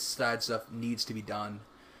 this side stuff needs to be done,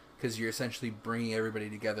 because you're essentially bringing everybody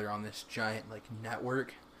together on this giant like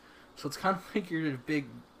network. So it's kind of like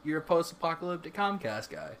you're a post-apocalyptic Comcast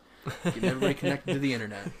guy, getting everybody connected to the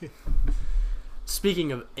internet.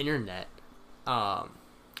 Speaking of internet, I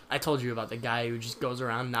told you about the guy who just goes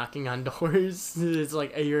around knocking on doors. It's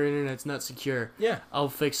like, hey, your internet's not secure. Yeah. I'll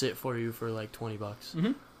fix it for you for like $20.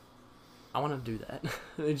 Mm-hmm. I want to do that.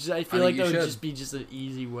 I feel like that would just be just an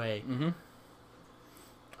easy way. Mm-hmm.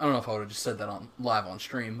 I don't know if I would have just said that live on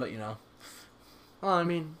stream, but Well, I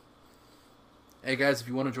mean... Hey guys, if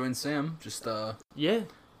you want to join Sam, just yeah,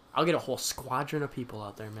 I'll get a whole squadron of people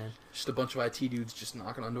out there, man. Just a bunch of IT dudes just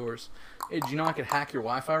knocking on doors. Hey, do you know I can hack your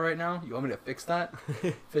Wi-Fi right now? You want me to fix that?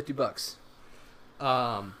 $50.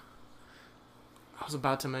 I was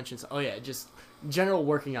about to mention. Oh yeah, just general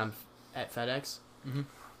working at FedEx. Mm-hmm.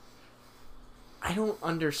 I don't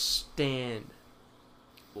understand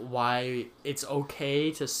why it's okay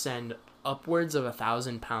to send upwards of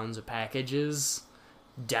 1,000 pounds of packages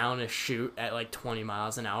down a chute at like 20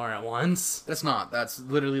 miles an hour at once. That's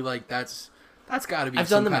literally like, that's got to be I've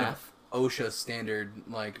done the math. OSHA standard,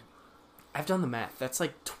 like, I've done the math. That's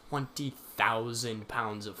like 20,000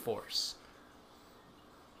 pounds of force.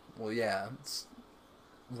 well, yeah, it's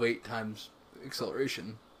weight times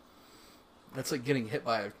acceleration. That's like getting hit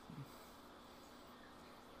by a...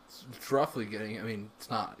 It's roughly getting... I mean, it's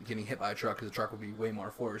not getting hit by a truck, because the truck would be way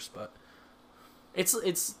more force, but...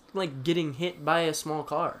 It's like getting hit by a small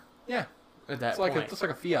car. Yeah. At that It's like point. it's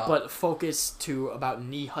like a Fiat. But focused to about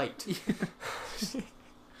knee height.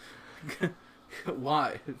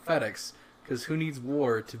 Why? FedEx. Because who needs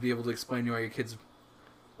war to be able to explain to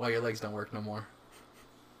why your legs don't work no more?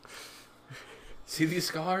 See these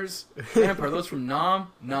scars? Vamp, are those from Nam?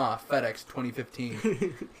 Nah, FedEx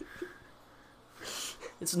 2015.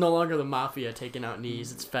 It's no longer the mafia taking out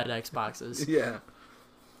knees. It's FedEx boxes. Yeah.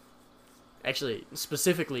 Actually,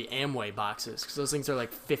 specifically Amway boxes, because those things are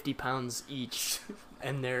like 50 pounds each,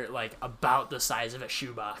 and they're like about the size of a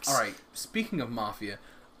shoebox. All right. Speaking of mafia,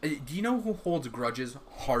 do you know who holds grudges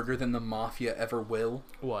harder than the mafia ever will?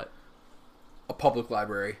 What? A public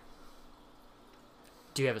library.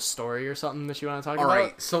 Do you have a story or something that you want to talk All about?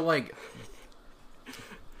 right. So like,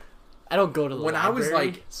 I don't go to the when I library. was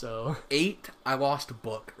like so 8, I lost a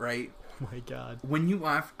book. Right. oh my god. When you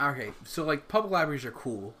okay, so like public libraries are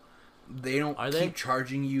cool. They don't Are keep they?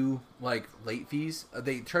 charging you like late fees.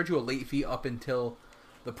 They charge you a late fee up until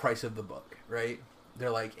the price of the book, right? They're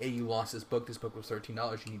like, "Hey, you lost this book. This book was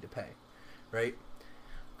 $13. You need to pay," right?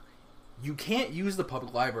 You can't use the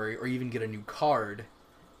public library or even get a new card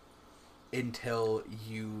until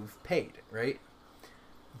you've paid, right?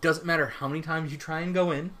 Doesn't matter how many times you try and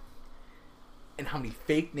go in and how many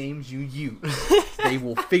fake names you use. They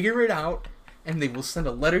will figure it out, and they will send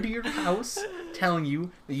a letter to your house telling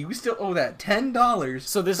you that you still owe that $10.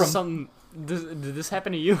 So this is something. Did this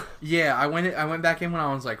happen to you? Yeah, I went back in when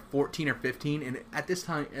I was like 14 or 15, and at this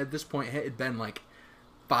point, it had been like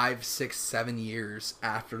 5, 6, 7 years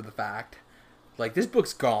after the fact. Like, this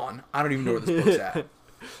book's gone. I don't even know where this book's at.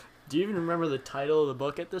 Do you even remember the title of the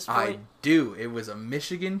book at this I point? do. It was a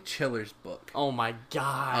Michigan Chillers book. Oh my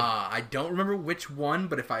god. I don't remember which one,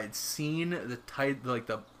 but if I had seen the title, like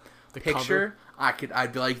the picture, cover?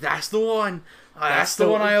 I'd be like, "That's the one. That's the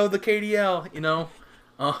one I owe the KDL." You know.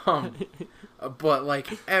 But like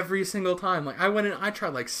every single time, like I went in, I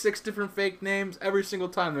tried like 6 different fake names. Every single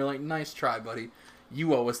time, they're like, "Nice try, buddy.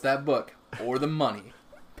 You owe us that book or the money.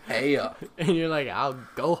 Pay up." And you're like, I'll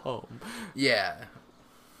go home. Yeah.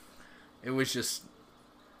 It was just...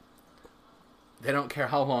 They don't care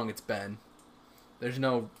how long it's been. There's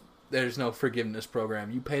no forgiveness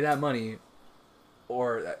program. You pay that money,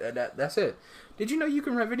 or that's it. Did you know you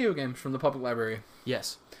can rent video games from the public library?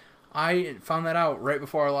 Yes. I found that out right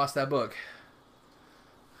before I lost that book.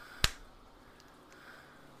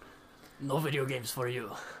 No video games for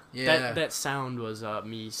you. Yeah. That sound was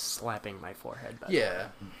me slapping my forehead. Yeah.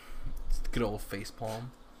 It's a good old face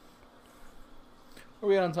palm. Where are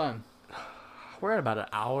we at on time? We're at about an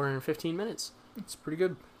hour and 15 minutes. It's pretty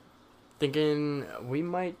good. Thinking we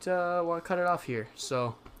might want to cut it off here.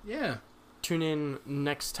 So Yeah. tune in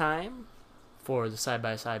next time for the Side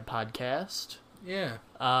by Side podcast. Yeah.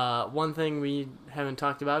 One thing we haven't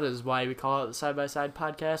talked about is why we call it the Side by Side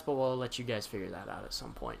podcast, but we'll let you guys figure that out at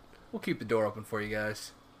some point. We'll keep the door open for you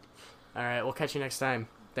guys. All right, we'll catch you next time.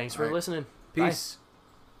 Thanks All for right. listening. Peace. Bye.